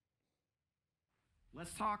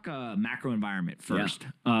 Let's talk macro environment first.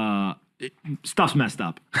 Yeah. Stuff's messed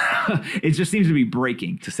up. It just seems to be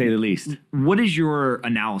breaking, to say the least. What is your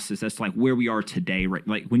analysis as to like where we are today? Right,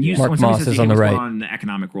 like when Mark Moss is on the right. On the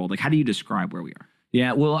economic world, like how do you describe where we are?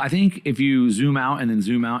 Yeah, well, I think if you zoom out and then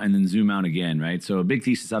zoom out and then zoom out again, right? So a big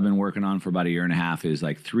thesis I've been working on for about a year and a half is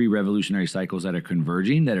like 3 revolutionary cycles that are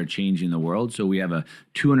converging, that are changing the world. So we have a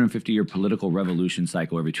 250-year political revolution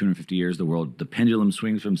cycle. Every 250 years, the pendulum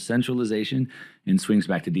swings from centralization and swings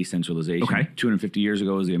back to decentralization. Okay. 250 years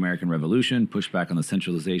ago was the American Revolution, pushed back on the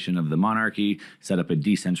centralization of the monarchy, set up a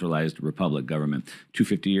decentralized republic government.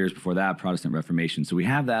 250 years before that, Protestant Reformation. So we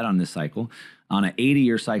have that on this cycle. On an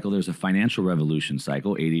 80-year cycle, there's a financial revolution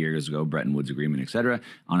cycle, 80 years ago, Bretton Woods Agreement, et cetera.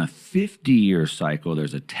 On a 50-year cycle,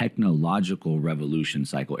 there's a technological revolution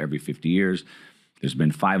cycle every 50 years. There's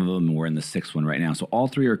been 5 of them, and we're in the 6th one right now. So all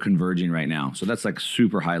 3 are converging right now. So that's like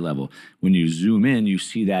super high level. When you zoom in, you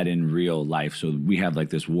see that in real life. So we have like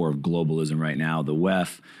this war of globalism right now, the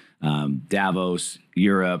WEF, Davos,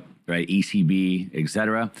 Europe, right, ECB, et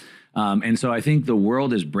cetera. And so I think the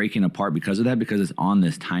world is breaking apart because of that, because it's on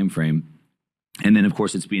this time frame. And then, of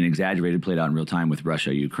course, it's being exaggerated, played out in real time with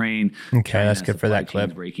Russia, Ukraine. Okay, China, that's good for that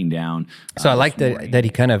clip. Breaking down. So I like that he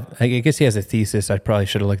kind of, I guess he has a thesis. I probably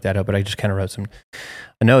should have looked that up, but I just kind of wrote some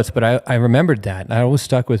notes. But I remembered that. That always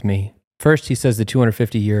stuck with me. First, he says the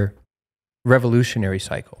 250-year revolutionary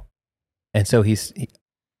cycle. And so he's,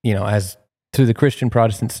 as through the Christian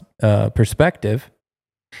Protestant perspective,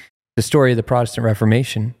 the story of the Protestant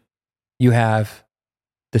Reformation, you have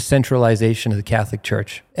the centralization of the Catholic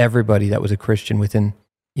Church. Everybody that was a Christian within,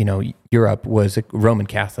 Europe was a Roman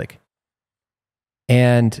Catholic.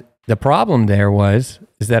 And the problem there is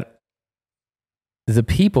that the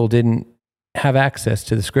people didn't have access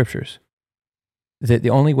to the scriptures. The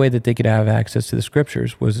only way that they could have access to the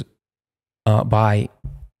scriptures was by,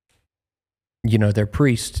 their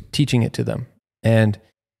priest teaching it to them. And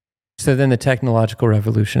So then the technological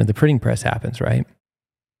revolution of the printing press happens, right?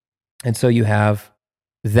 And so you have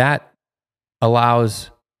that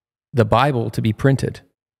allows the Bible to be printed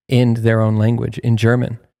in their own language, in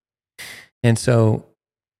German. And so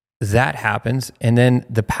that happens, and then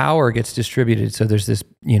the power gets distributed. So there's this,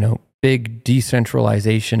 big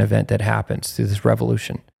decentralization event that happens through this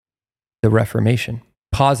revolution, the Reformation.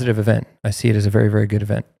 Positive event. I see it as a very, very good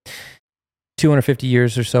event. 250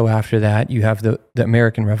 years or so after that, you have the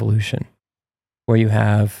American Revolution, where you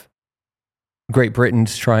have Great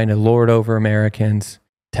Britain's trying to lord over Americans,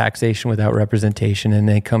 taxation without representation, and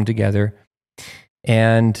they come together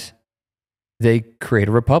and they create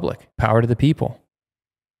a republic, power to the people.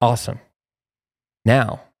 Awesome.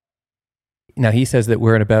 Now he says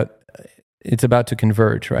that it's about to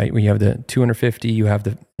converge, right? We have the 250,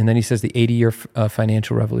 and then he says the 80-year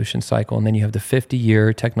financial revolution cycle, and then you have the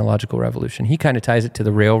 50-year technological revolution. He kind of ties it to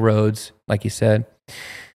the railroads, like you said,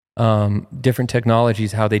 different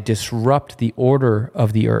technologies, how they disrupt the order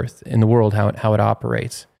of the earth in the world, how it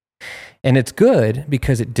operates. And it's good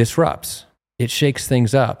because it disrupts. It shakes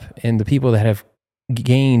things up. And the people that have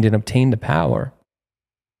gained and obtained the power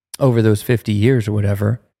over those 50 years or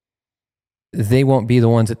whatever, they won't be the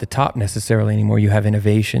ones at the top necessarily anymore. You have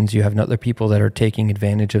innovations. You have other people that are taking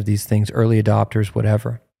advantage of these things, early adopters,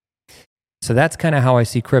 whatever. So that's kind of how I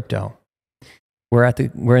see crypto.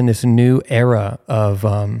 We're in this new era of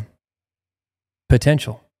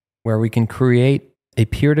potential where we can create a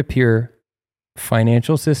peer-to-peer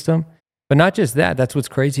financial system. But not just that. That's what's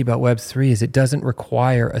crazy about Web3 is it doesn't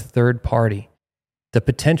require a third party. The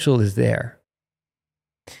potential is there.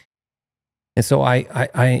 And so I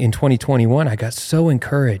in 2021, I got so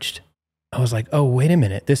encouraged. I was like, oh, wait a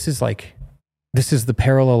minute. This is the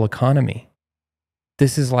parallel economy.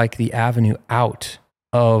 This is like the avenue out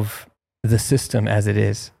of the system as it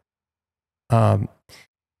is.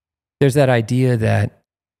 There's that idea that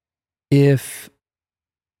if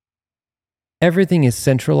everything is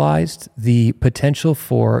centralized, the potential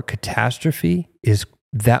for catastrophe is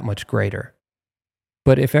that much greater.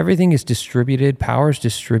 But if everything is distributed, power is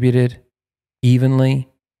distributed evenly,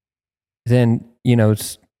 then,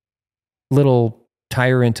 little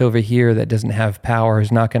tyrant over here that doesn't have power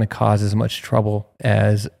is not going to cause as much trouble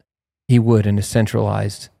as he would in a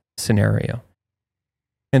centralized scenario.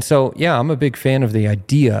 And so, yeah, I'm a big fan of the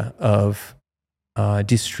idea of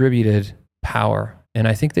distributed power. And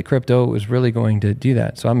I think that crypto is really going to do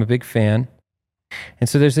that. So I'm a big fan. And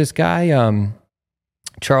so there's this guy,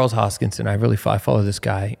 Charles Hoskinson. I follow this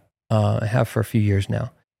guy. I have for a few years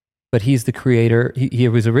now. But he's the creator. He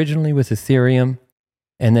was originally with Ethereum,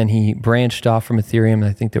 and then he branched off from Ethereum. And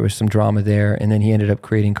I think there was some drama there. And then he ended up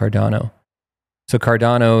creating Cardano. So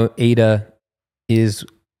Cardano, ADA, is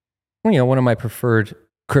one of my preferred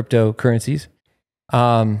cryptocurrencies.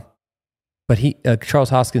 But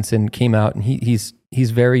Charles Hoskinson came out, and he's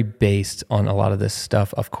very based on a lot of this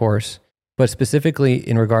stuff, of course, but specifically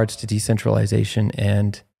in regards to decentralization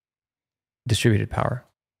and distributed power.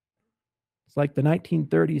 It's like the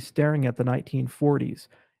 1930s staring at the 1940s.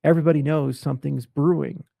 Everybody knows something's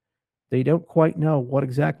brewing. They don't quite know what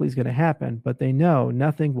exactly is going to happen, but they know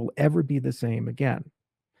nothing will ever be the same again.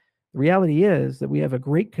 The reality is that we have a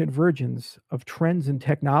great convergence of trends and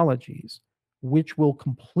technologies which will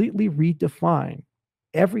completely redefine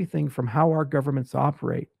everything from how our governments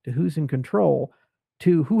operate to who's in control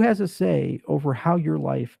to who has a say over how your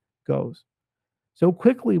life goes. So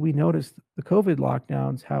quickly we noticed the COVID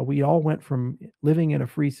lockdowns, how we all went from living in a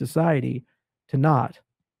free society to not.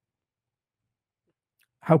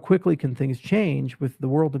 How quickly can things change with the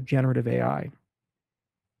world of generative AI?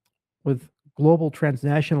 With global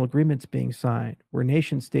transnational agreements being signed, where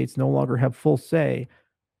nation states no longer have full say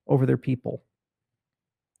over their people.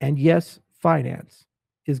 And yes, finance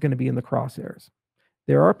is going to be in the crosshairs.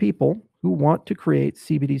 There are people who want to create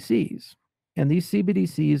CBDCs. And these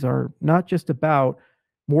CBDCs are not just about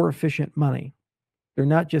more efficient money. They're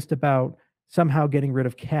not just about somehow getting rid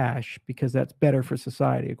of cash because that's better for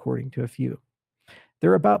society, according to a few.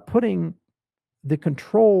 They're about putting the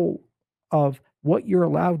control of what you're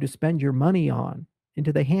allowed to spend your money on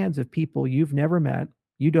into the hands of people you've never met,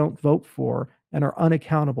 you don't vote for, and are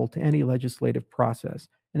unaccountable to any legislative process.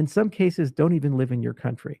 And in some cases, don't even live in your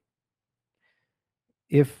country.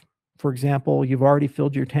 If, for example, you've already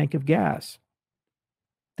filled your tank of gas,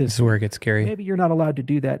 this is where it gets scary. Maybe you're not allowed to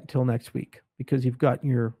do that until next week because you've got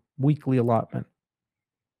your weekly allotment.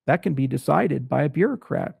 That can be decided by a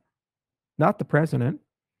bureaucrat, not the president,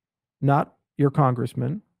 not your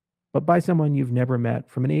congressman, but by someone you've never met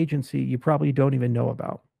from an agency you probably don't even know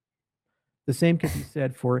about. The same can be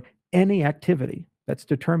said for any activity that's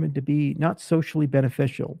determined to be not socially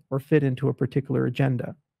beneficial or fit into a particular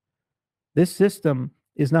agenda. This system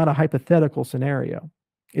is not a hypothetical scenario.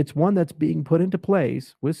 It's one that's being put into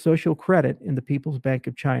place with social credit in the People's Bank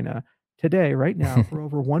of China today, right now, for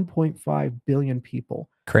over 1.5 billion people.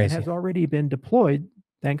 Crazy. And has already been deployed,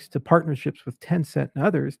 thanks to partnerships with Tencent and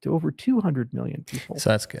others, to over 200 million people.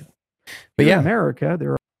 So that's good. But Here yeah, in America,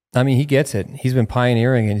 there are. I mean, he gets it. He's been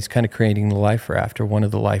pioneering and he's kind of creating the life raft or one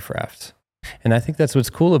of the life rafts. And I think that's what's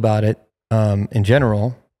cool about it in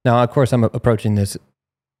general. Now, of course, I'm approaching this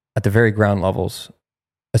at the very ground levels,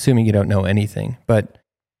 assuming you don't know anything. But,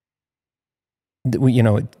 you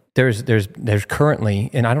know, there's currently,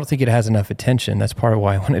 and I don't think it has enough attention. That's part of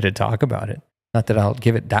why I wanted to talk about it. Not that I'll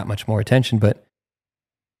give it that much more attention, but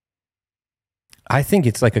I think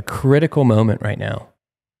it's like a critical moment right now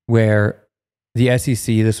where the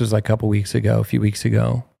SEC, this was like a few weeks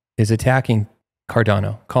ago, is attacking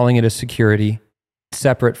Cardano, calling it a security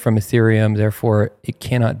separate from Ethereum. Therefore, it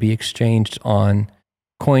cannot be exchanged on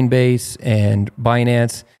Coinbase and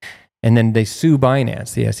Binance. And then they sue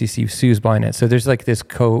Binance. The SEC sues Binance. So there's like this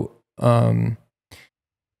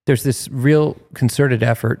there's this real concerted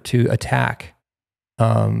effort to attack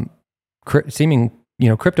seeming,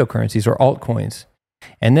 cryptocurrencies or altcoins.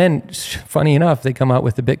 And then, funny enough, they come out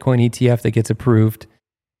with the Bitcoin ETF that gets approved,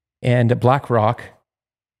 and BlackRock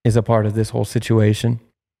is a part of this whole situation.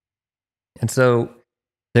 And so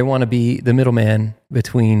they want to be the middleman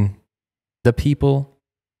between the people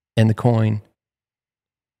and the coin,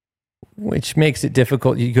 which makes it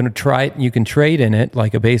difficult. You're going to try it, you can trade in it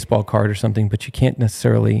like a baseball card or something, but you can't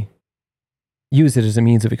necessarily use it as a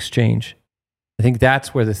means of exchange. I think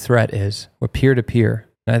that's where the threat is, or peer-to-peer.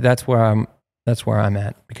 That's where I'm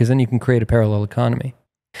at, because then you can create a parallel economy.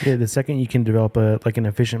 Yeah, the second you can develop an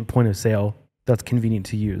efficient point of sale that's convenient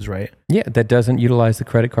to use, right? Yeah, that doesn't utilize the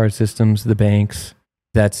credit card systems, the banks,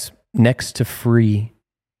 that's next to free.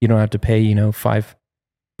 You don't have to pay,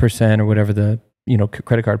 5% or whatever the,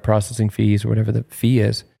 credit card processing fees or whatever the fee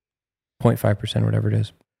is, 0.5%, whatever it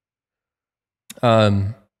is.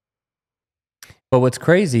 But what's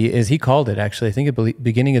crazy is he called it, actually, I think at the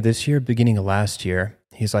beginning of this year, beginning of last year.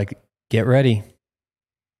 He's like, get ready.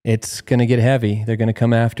 It's going to get heavy. They're going to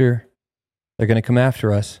come after us. They're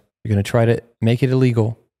going to try to make it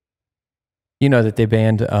illegal. You know that they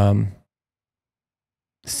banned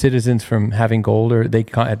citizens from having gold, or they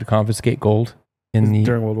had to confiscate gold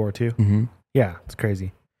during World War II. Mm-hmm. Yeah, it's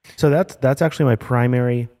crazy. So that's actually my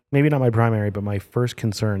primary, maybe not my primary, but my first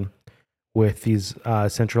concern with these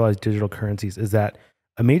centralized digital currencies is that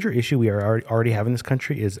a major issue we are already have in this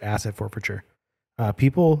country is asset forfeiture.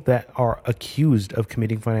 People that are accused of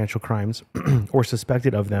committing financial crimes or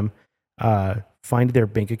suspected of them find their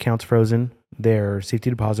bank accounts frozen, their safety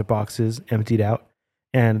deposit boxes emptied out,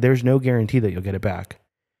 and there's no guarantee that you'll get it back.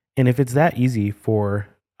 And if it's that easy for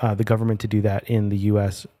the government to do that in the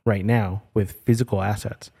U.S. right now with physical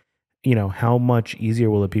assets, how much easier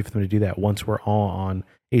will it be for them to do that once we're all on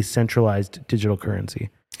a centralized digital currency?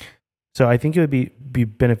 So I think it would be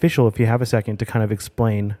beneficial if you have a second to kind of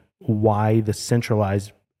explain why the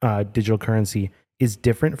centralized digital currency is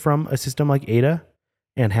different from a system like ADA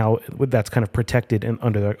and how that's kind of protected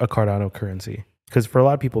under a Cardano currency. Because for a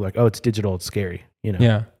lot of people, like, oh, it's digital, it's scary,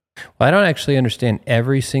 Yeah. Well, I don't actually understand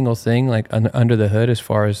every single thing like under the hood as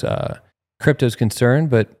far as crypto is concerned,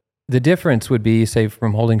 but the difference would be, say,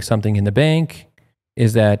 from holding something in the bank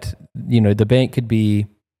is that, the bank could be,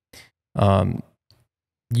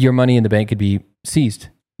 your money in the bank could be seized.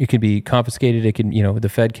 It could be confiscated. It can, the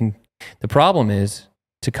Fed can. The problem is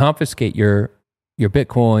to confiscate your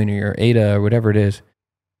Bitcoin or your ADA or whatever it is,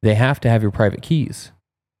 they have to have your private keys.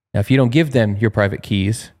 Now, if you don't give them your private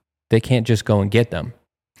keys, they can't just go and get them.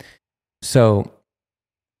 So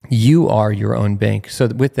you are your own bank. So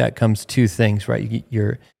with that comes two things, right?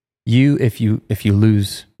 If you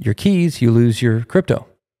lose your keys, you lose your crypto.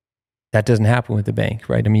 That doesn't happen with the bank,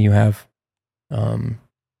 right? I mean, you have,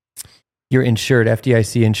 you're insured,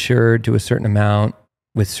 FDIC insured to a certain amount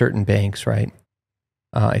with certain banks, right?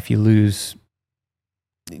 If you lose,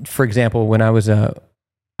 for example, when I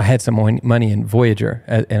had some money in Voyager,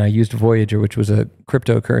 and I used Voyager, which was a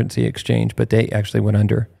cryptocurrency exchange, but they actually went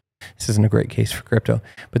under. This isn't a great case for crypto,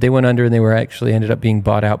 but they went under and they were actually ended up being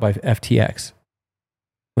bought out by FTX,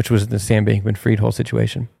 which was the Sam Bankman-Fried whole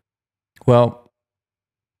situation. Well,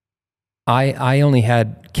 I only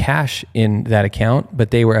had cash in that account,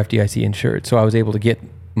 but they were FDIC insured, so I was able to get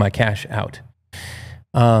my cash out.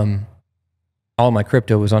 All my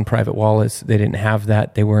crypto was on private wallets. They didn't have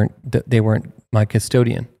that. They weren't my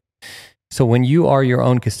custodian. So when you are your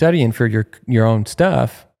own custodian for your own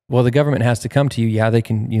stuff, well, the government has to come to you. Yeah, they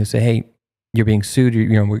can say, hey, you're being sued,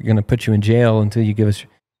 we're going to put you in jail until you give us,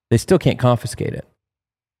 they still can't confiscate it.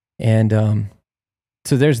 And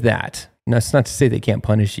so there's that. And that's not to say they can't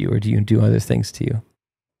punish you or do other things to you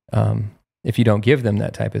if you don't give them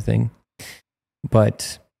that type of thing.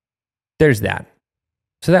 But there's that.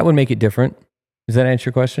 So that would make it different. Does that answer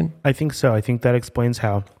your question? I think so. I think that explains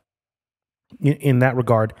how, in that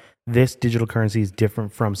regard, this digital currency is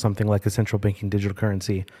different from something like a central banking digital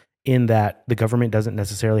currency, in that the government doesn't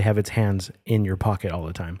necessarily have its hands in your pocket all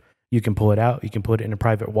the time. You can pull it out, you can put it in a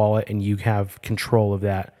private wallet, and you have control of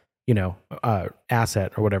that,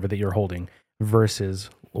 asset or whatever that you're holding, versus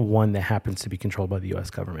one that happens to be controlled by the U.S.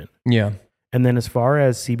 government. Yeah. And then as far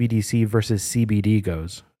as CBDC versus CBD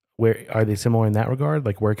goes, where are they similar in that regard?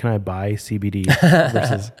 Like, where can I buy CBD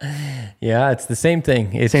versus? Yeah, it's the same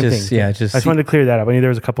thing. It's same just, thing. yeah, I just. just wanted to clear that up. I knew there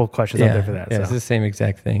was a couple of questions out there for that. Yeah, so. it's the same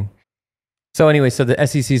exact thing. So anyway, so the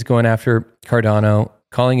SEC is going after Cardano,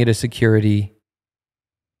 calling it a security,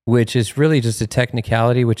 which is really just a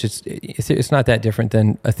technicality, which is, it's not that different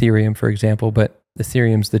than Ethereum, for example, but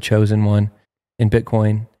Ethereum's the chosen one in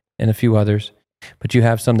Bitcoin and a few others. But you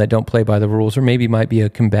have some that don't play by the rules, or maybe might be a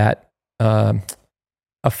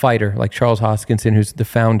fighter, like Charles Hoskinson, who's the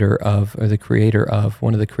founder of, or the creator of,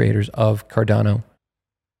 one of the creators of Cardano.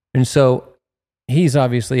 And so he's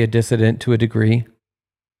obviously a dissident to a degree.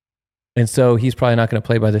 And so he's probably not going to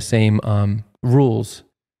play by the same rules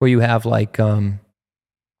where you have like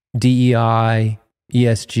DEI,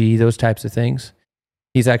 ESG, those types of things.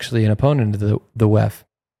 He's actually an opponent of the WEF.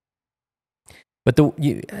 But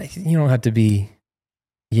you don't have to be,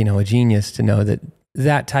 a genius to know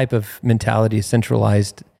that type of mentality is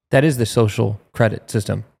centralized. That is the social credit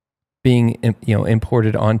system being,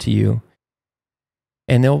 imported onto you.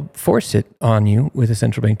 And they'll force it on you with a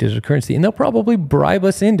central bank digital currency, and they'll probably bribe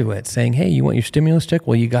us into it, saying, "Hey, you want your stimulus check?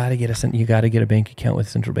 Well, you got to get a bank account with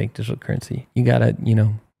central bank digital currency. You got to,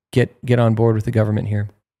 get on board with the government here."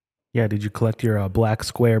 Yeah. Did you collect your black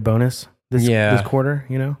square bonus this quarter?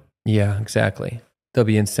 Yeah, exactly. There'll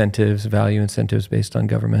be incentives, value incentives based on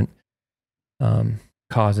government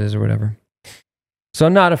causes or whatever. So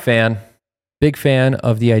I'm not a fan. Big fan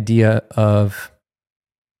of the idea of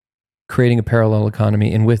creating a parallel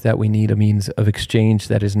economy, and with that, we need a means of exchange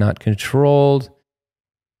that is not controlled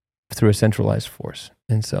through a centralized force.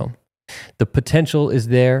 And so the potential is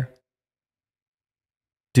there.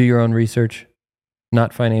 Do your own research,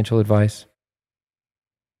 not financial advice.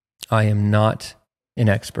 I am not an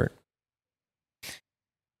expert.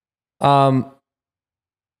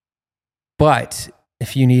 But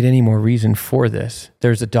if you need any more reason for this,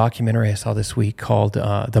 there's a documentary I saw this week called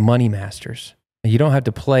The Money Masters. You don't have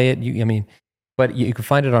to play it. But you can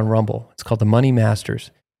find it on Rumble. It's called The Money Masters.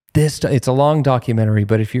 It's a long documentary,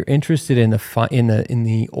 but if you're interested in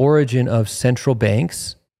the origin of central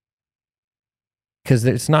banks, because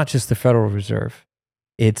it's not just the Federal Reserve,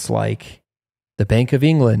 it's like the Bank of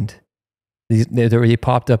England. They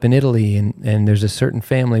popped up in Italy, and there's a certain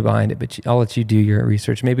family behind it. But I'll let you do your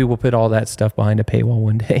research. Maybe we'll put all that stuff behind a paywall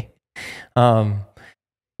one day.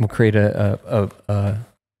 We'll create a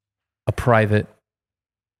private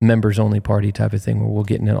members only party type of thing where we'll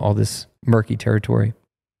get into all this murky territory.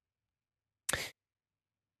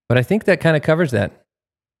 But I think that kind of covers that.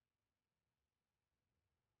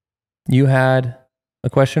 You had a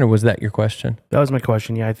question, or was that your question? That was my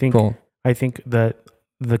question. Yeah, I think that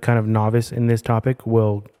the kind of novice in this topic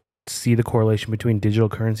will see the correlation between digital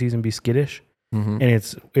currencies and be skittish. Mm-hmm.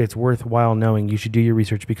 And it's worthwhile knowing. You should do your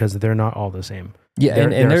research because they're not all the same. Yeah,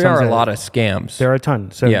 and there are a lot of scams. There are a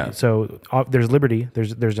ton. So there's liberty.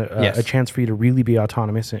 There's a chance for you to really be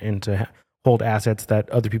autonomous and to hold assets that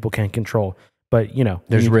other people can't control. But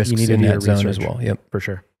there's risks you need in to do that zone research as well. Yep, for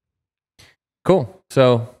sure. Cool.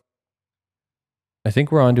 So I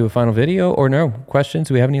think we're on to a final video, or no questions.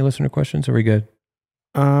 Do we have any listener questions? Are we good?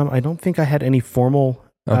 I don't think I had any formal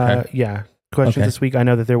questions this week. I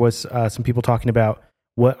know that there was some people talking about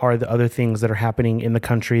what are the other things that are happening in the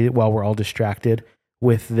country while we're all distracted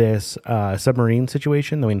with this submarine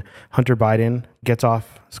situation. I mean, Hunter Biden gets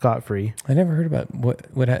off scot-free. I never heard about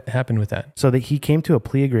what happened with that. So that he came to a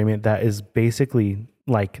plea agreement that is basically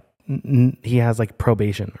like he has like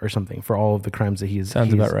probation or something for all of the crimes that he's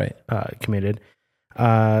about right. Committed.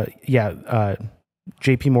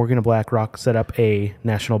 JP Morgan and BlackRock set up a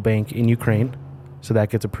national bank in Ukraine, so that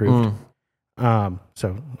gets approved.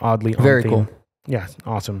 So oddly, very cool. Yeah,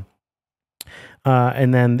 awesome.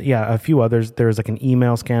 And then a few others. There was like an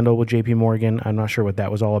email scandal with JP Morgan. I'm not sure what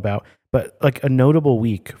that was all about, but like a notable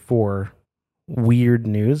week for weird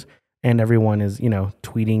news, and everyone is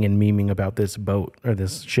tweeting and memeing about this boat or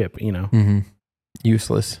this ship. Mm-hmm.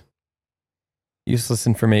 Useless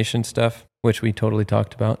information stuff. which we totally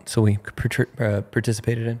talked about. So we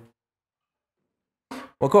participated in.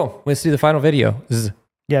 Well, cool. Let's do the final video.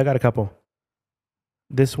 Yeah, I got a couple.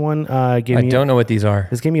 This one gave me... I don't know what these are.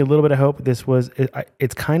 This gave me a little bit of hope. This was...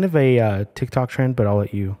 It's kind of a TikTok trend, but I'll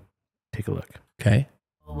let you take a look. Okay.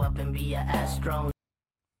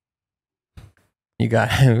 You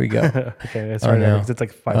got it. Here we go. Okay, that's right. Because it's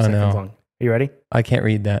like 5 seconds long. Are you ready? I can't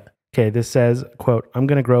read that. Okay, this says, quote, "I'm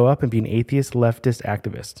going to grow up and be an atheist leftist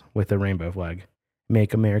activist with a rainbow flag.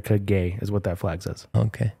 Make America gay," is what that flag says.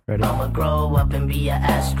 Okay. Ready? I'ma grow up and be an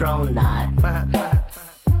astronaut.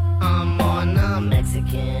 I'm on a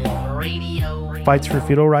Mexican radio. Fights for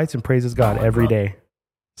fetal rights and praises God every day.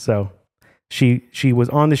 So she was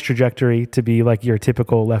on this trajectory to be like your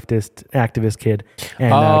typical leftist activist kid and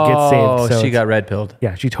get saved. So she got red pilled.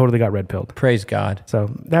 Yeah, she totally got red pilled. Praise God. So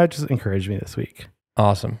that just encouraged me this week.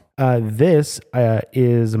 Awesome. This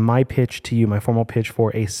is my pitch to you, my formal pitch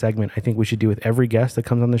for a segment I think we should do with every guest that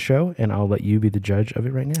comes on the show, and I'll let you be the judge of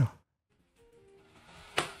it right now.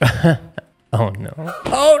 Oh no!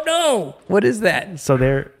 Oh no! What is that?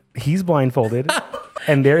 So he's blindfolded,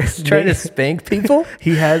 and they're trying to spank people.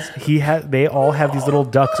 He has. They all have these little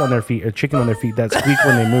ducks on their feet, or chicken on their feet that squeak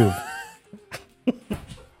when they move.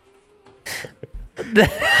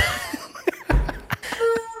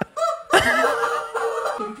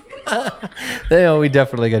 We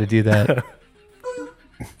definitely got to do that.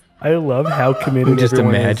 I love how committed. Just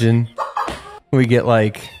imagine is. we get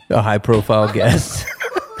like a high-profile guest.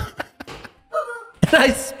 And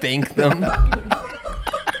I spank them.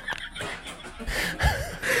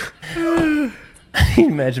 Can you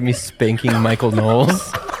imagine me spanking Michael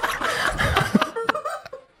Knowles?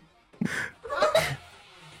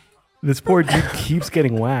 This poor dude keeps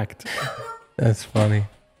getting whacked. That's funny.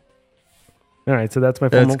 All right, so that's my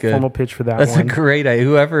formal pitch for that That's one. a great idea.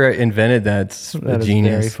 Whoever invented that's a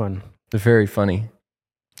genius. Very fun. It's very funny.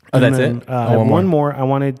 Oh, And that's then, it? One more. I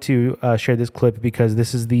wanted to share this clip because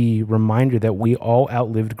this is the reminder that we all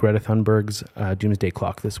outlived Greta Thunberg's doomsday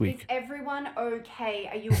clock this week. Is everyone okay?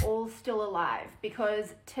 Are you all still alive?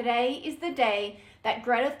 Because today is the day that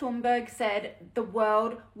Greta Thunberg said the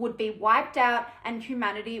world would be wiped out and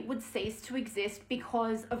humanity would cease to exist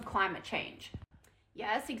because of climate change.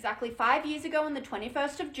 Yes, exactly 5 years ago on the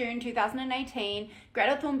 21st of June 2018,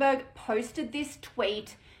 Greta Thunberg posted this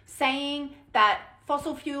tweet saying that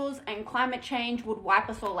fossil fuels and climate change would wipe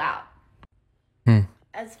us all out.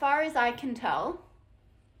 As far as I can tell,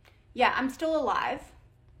 yeah, I'm still alive.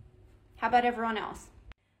 How about everyone else?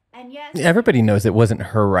 And yes, everybody knows it wasn't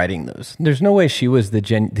her writing those. There's no way she was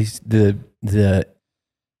the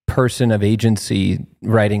person of agency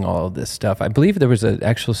writing all of this stuff. I believe there was an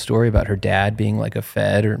actual story about her dad being like a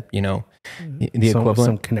Fed or, the equivalent.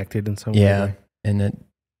 Some connected in some yeah. way. And then,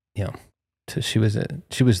 so she was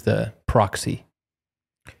the proxy.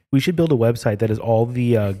 We should build a website that is all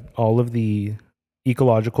of the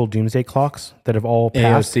ecological doomsday clocks that have all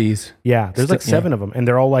passed. AOCs. Yeah, there's like 7 of them, and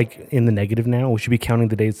they're all like in the negative now. We should be counting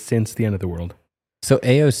the days since the end of the world. So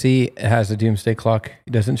AOC has a doomsday clock,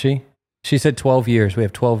 doesn't she? She said 12 years. We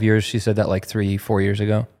have 12 years. She said that like 3-4 years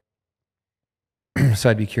ago.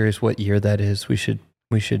 So I'd be curious what year that is. We should.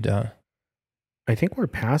 I think we're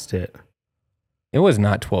past it. It was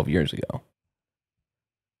not 12 years ago.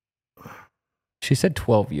 She said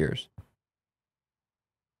 12 years.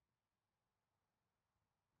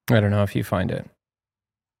 I don't know if you find it.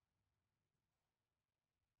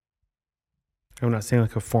 I'm not saying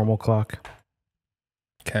like a formal clock.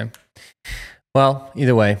 Okay. Well,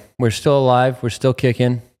 either way, we're still alive. We're still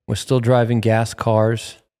kicking. We're still driving gas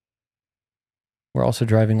cars. We're also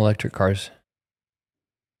driving electric cars.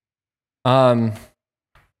 I'm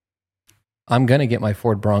going to get my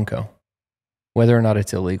Ford Bronco, whether or not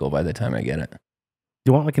it's illegal by the time I get it. Do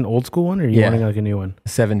you want like an old school one or you want like a new one?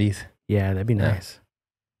 70s. Yeah, that'd be nice.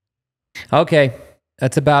 Okay.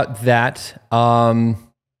 That's about that.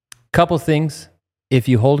 Couple things. If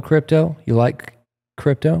you hold crypto, you like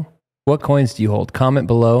crypto, what coins do you hold? Comment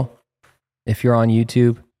below if you're on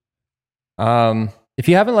YouTube. If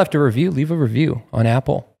you haven't left a review, leave a review on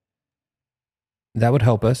Apple. That would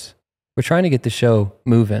help us. We're trying to get the show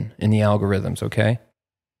moving in the algorithms, okay?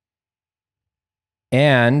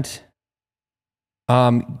 And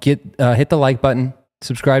hit the like button,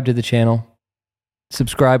 subscribe to the channel.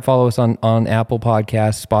 Subscribe, follow us on Apple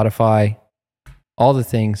Podcasts, Spotify, all the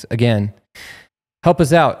things. Again, help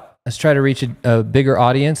us out. Let's try to reach a bigger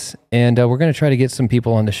audience, and we're going to try to get some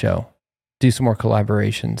people on the show, do some more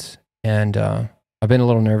collaborations. And I've been a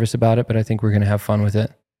little nervous about it, but I think we're going to have fun with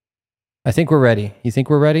it. I think we're ready. You think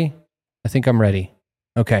we're ready? I think I'm ready.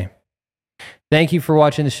 Okay. Thank you for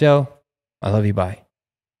watching the show. I love you. Bye.